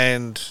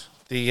 and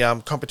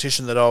the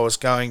competition that I was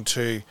going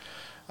to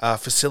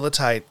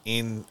facilitate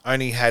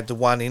only had the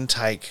one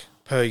intake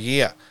per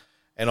year,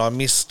 and I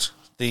missed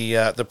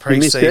the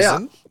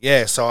pre-season.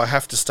 Yeah, so I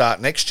have to start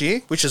next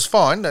year, which is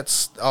fine.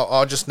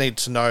 I just need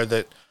to know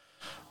that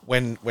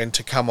when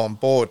to come on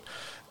board.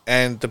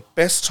 And the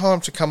best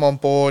time to come on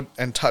board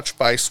and touch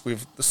base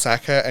with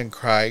Saka and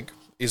Craig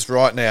is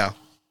right now.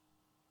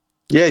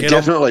 Yeah,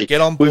 definitely. Get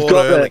on board We've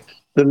got early.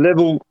 the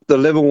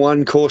level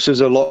 1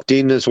 courses are locked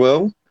in as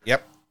well.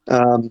 Yep.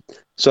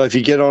 So if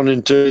you get on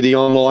and do the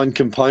online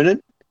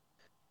component,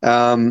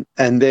 and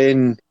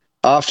then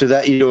after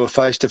that you do a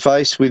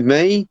face-to-face with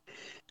me,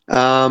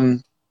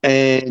 and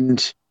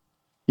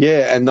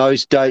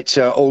those dates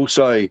are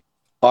also,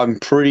 I'm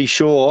pretty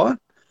sure,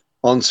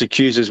 on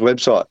Secusa's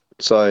website.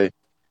 So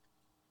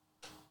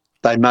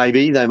they may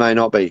be, they may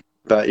not be,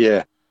 but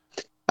yeah.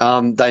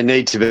 They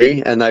need to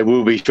be, and they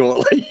will be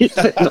shortly. If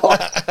they're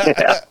not.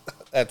 Yeah.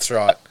 That's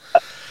right.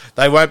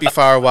 They won't be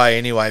far away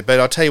anyway. But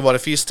I'll tell you what,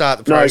 if you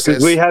start the No, process...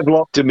 because we have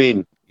locked them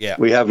in. Yeah.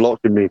 We have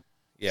locked them in.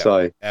 Yeah,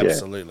 so,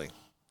 absolutely.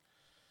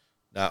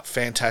 No,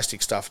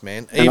 fantastic stuff,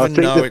 man. And I think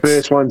the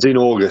first one's in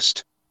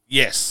August.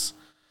 Yes.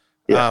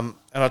 Yeah. And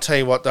I'll tell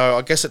you what, though,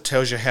 I guess it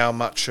tells you how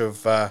much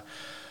of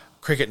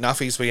cricket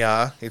nuffies we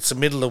are. It's the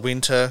middle of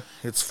winter.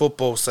 It's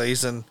football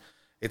season.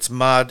 It's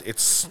mud.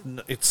 It's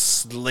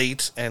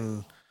sleet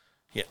and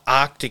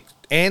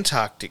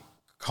Antarctic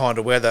kind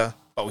of weather,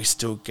 but we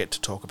still get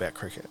to talk about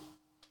cricket.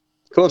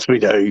 Of course we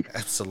do.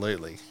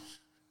 Absolutely.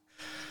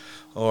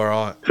 All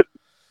right.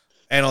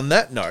 And on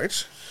that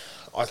note,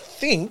 I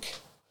think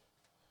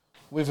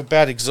we've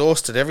about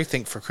exhausted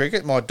everything for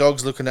cricket. My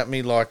dog's looking at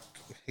me like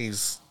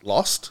he's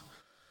lost.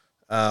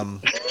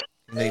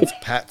 Needs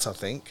pats, I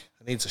think.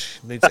 Needs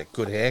a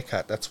good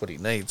haircut. That's what he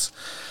needs.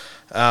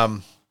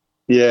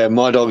 Yeah,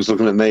 my dog's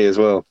looking at me as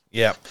well.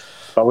 Yeah.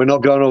 But we're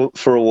not going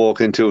for a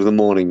walk until the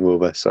morning,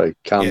 Wilbur, so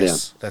calm down.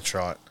 Yes, that's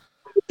right.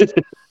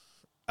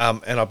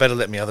 And I better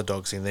let my other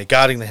dogs in. They're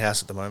guarding the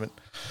house at the moment.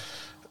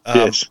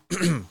 Yes.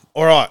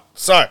 All right.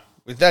 So,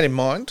 with that in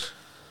mind,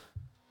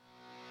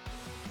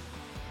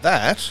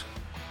 that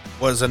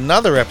was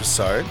another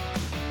episode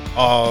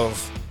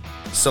of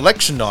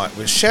Selection Night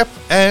with Shep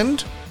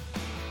and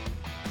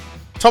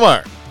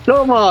Tomo.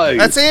 Tomo!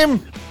 That's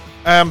him.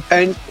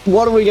 And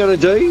what are we going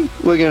to do?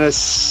 We're going to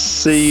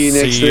see you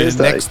next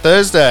Thursday. Next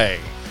Thursday.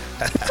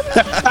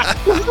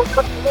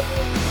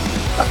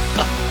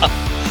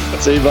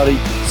 See you, buddy.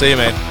 See you,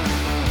 man.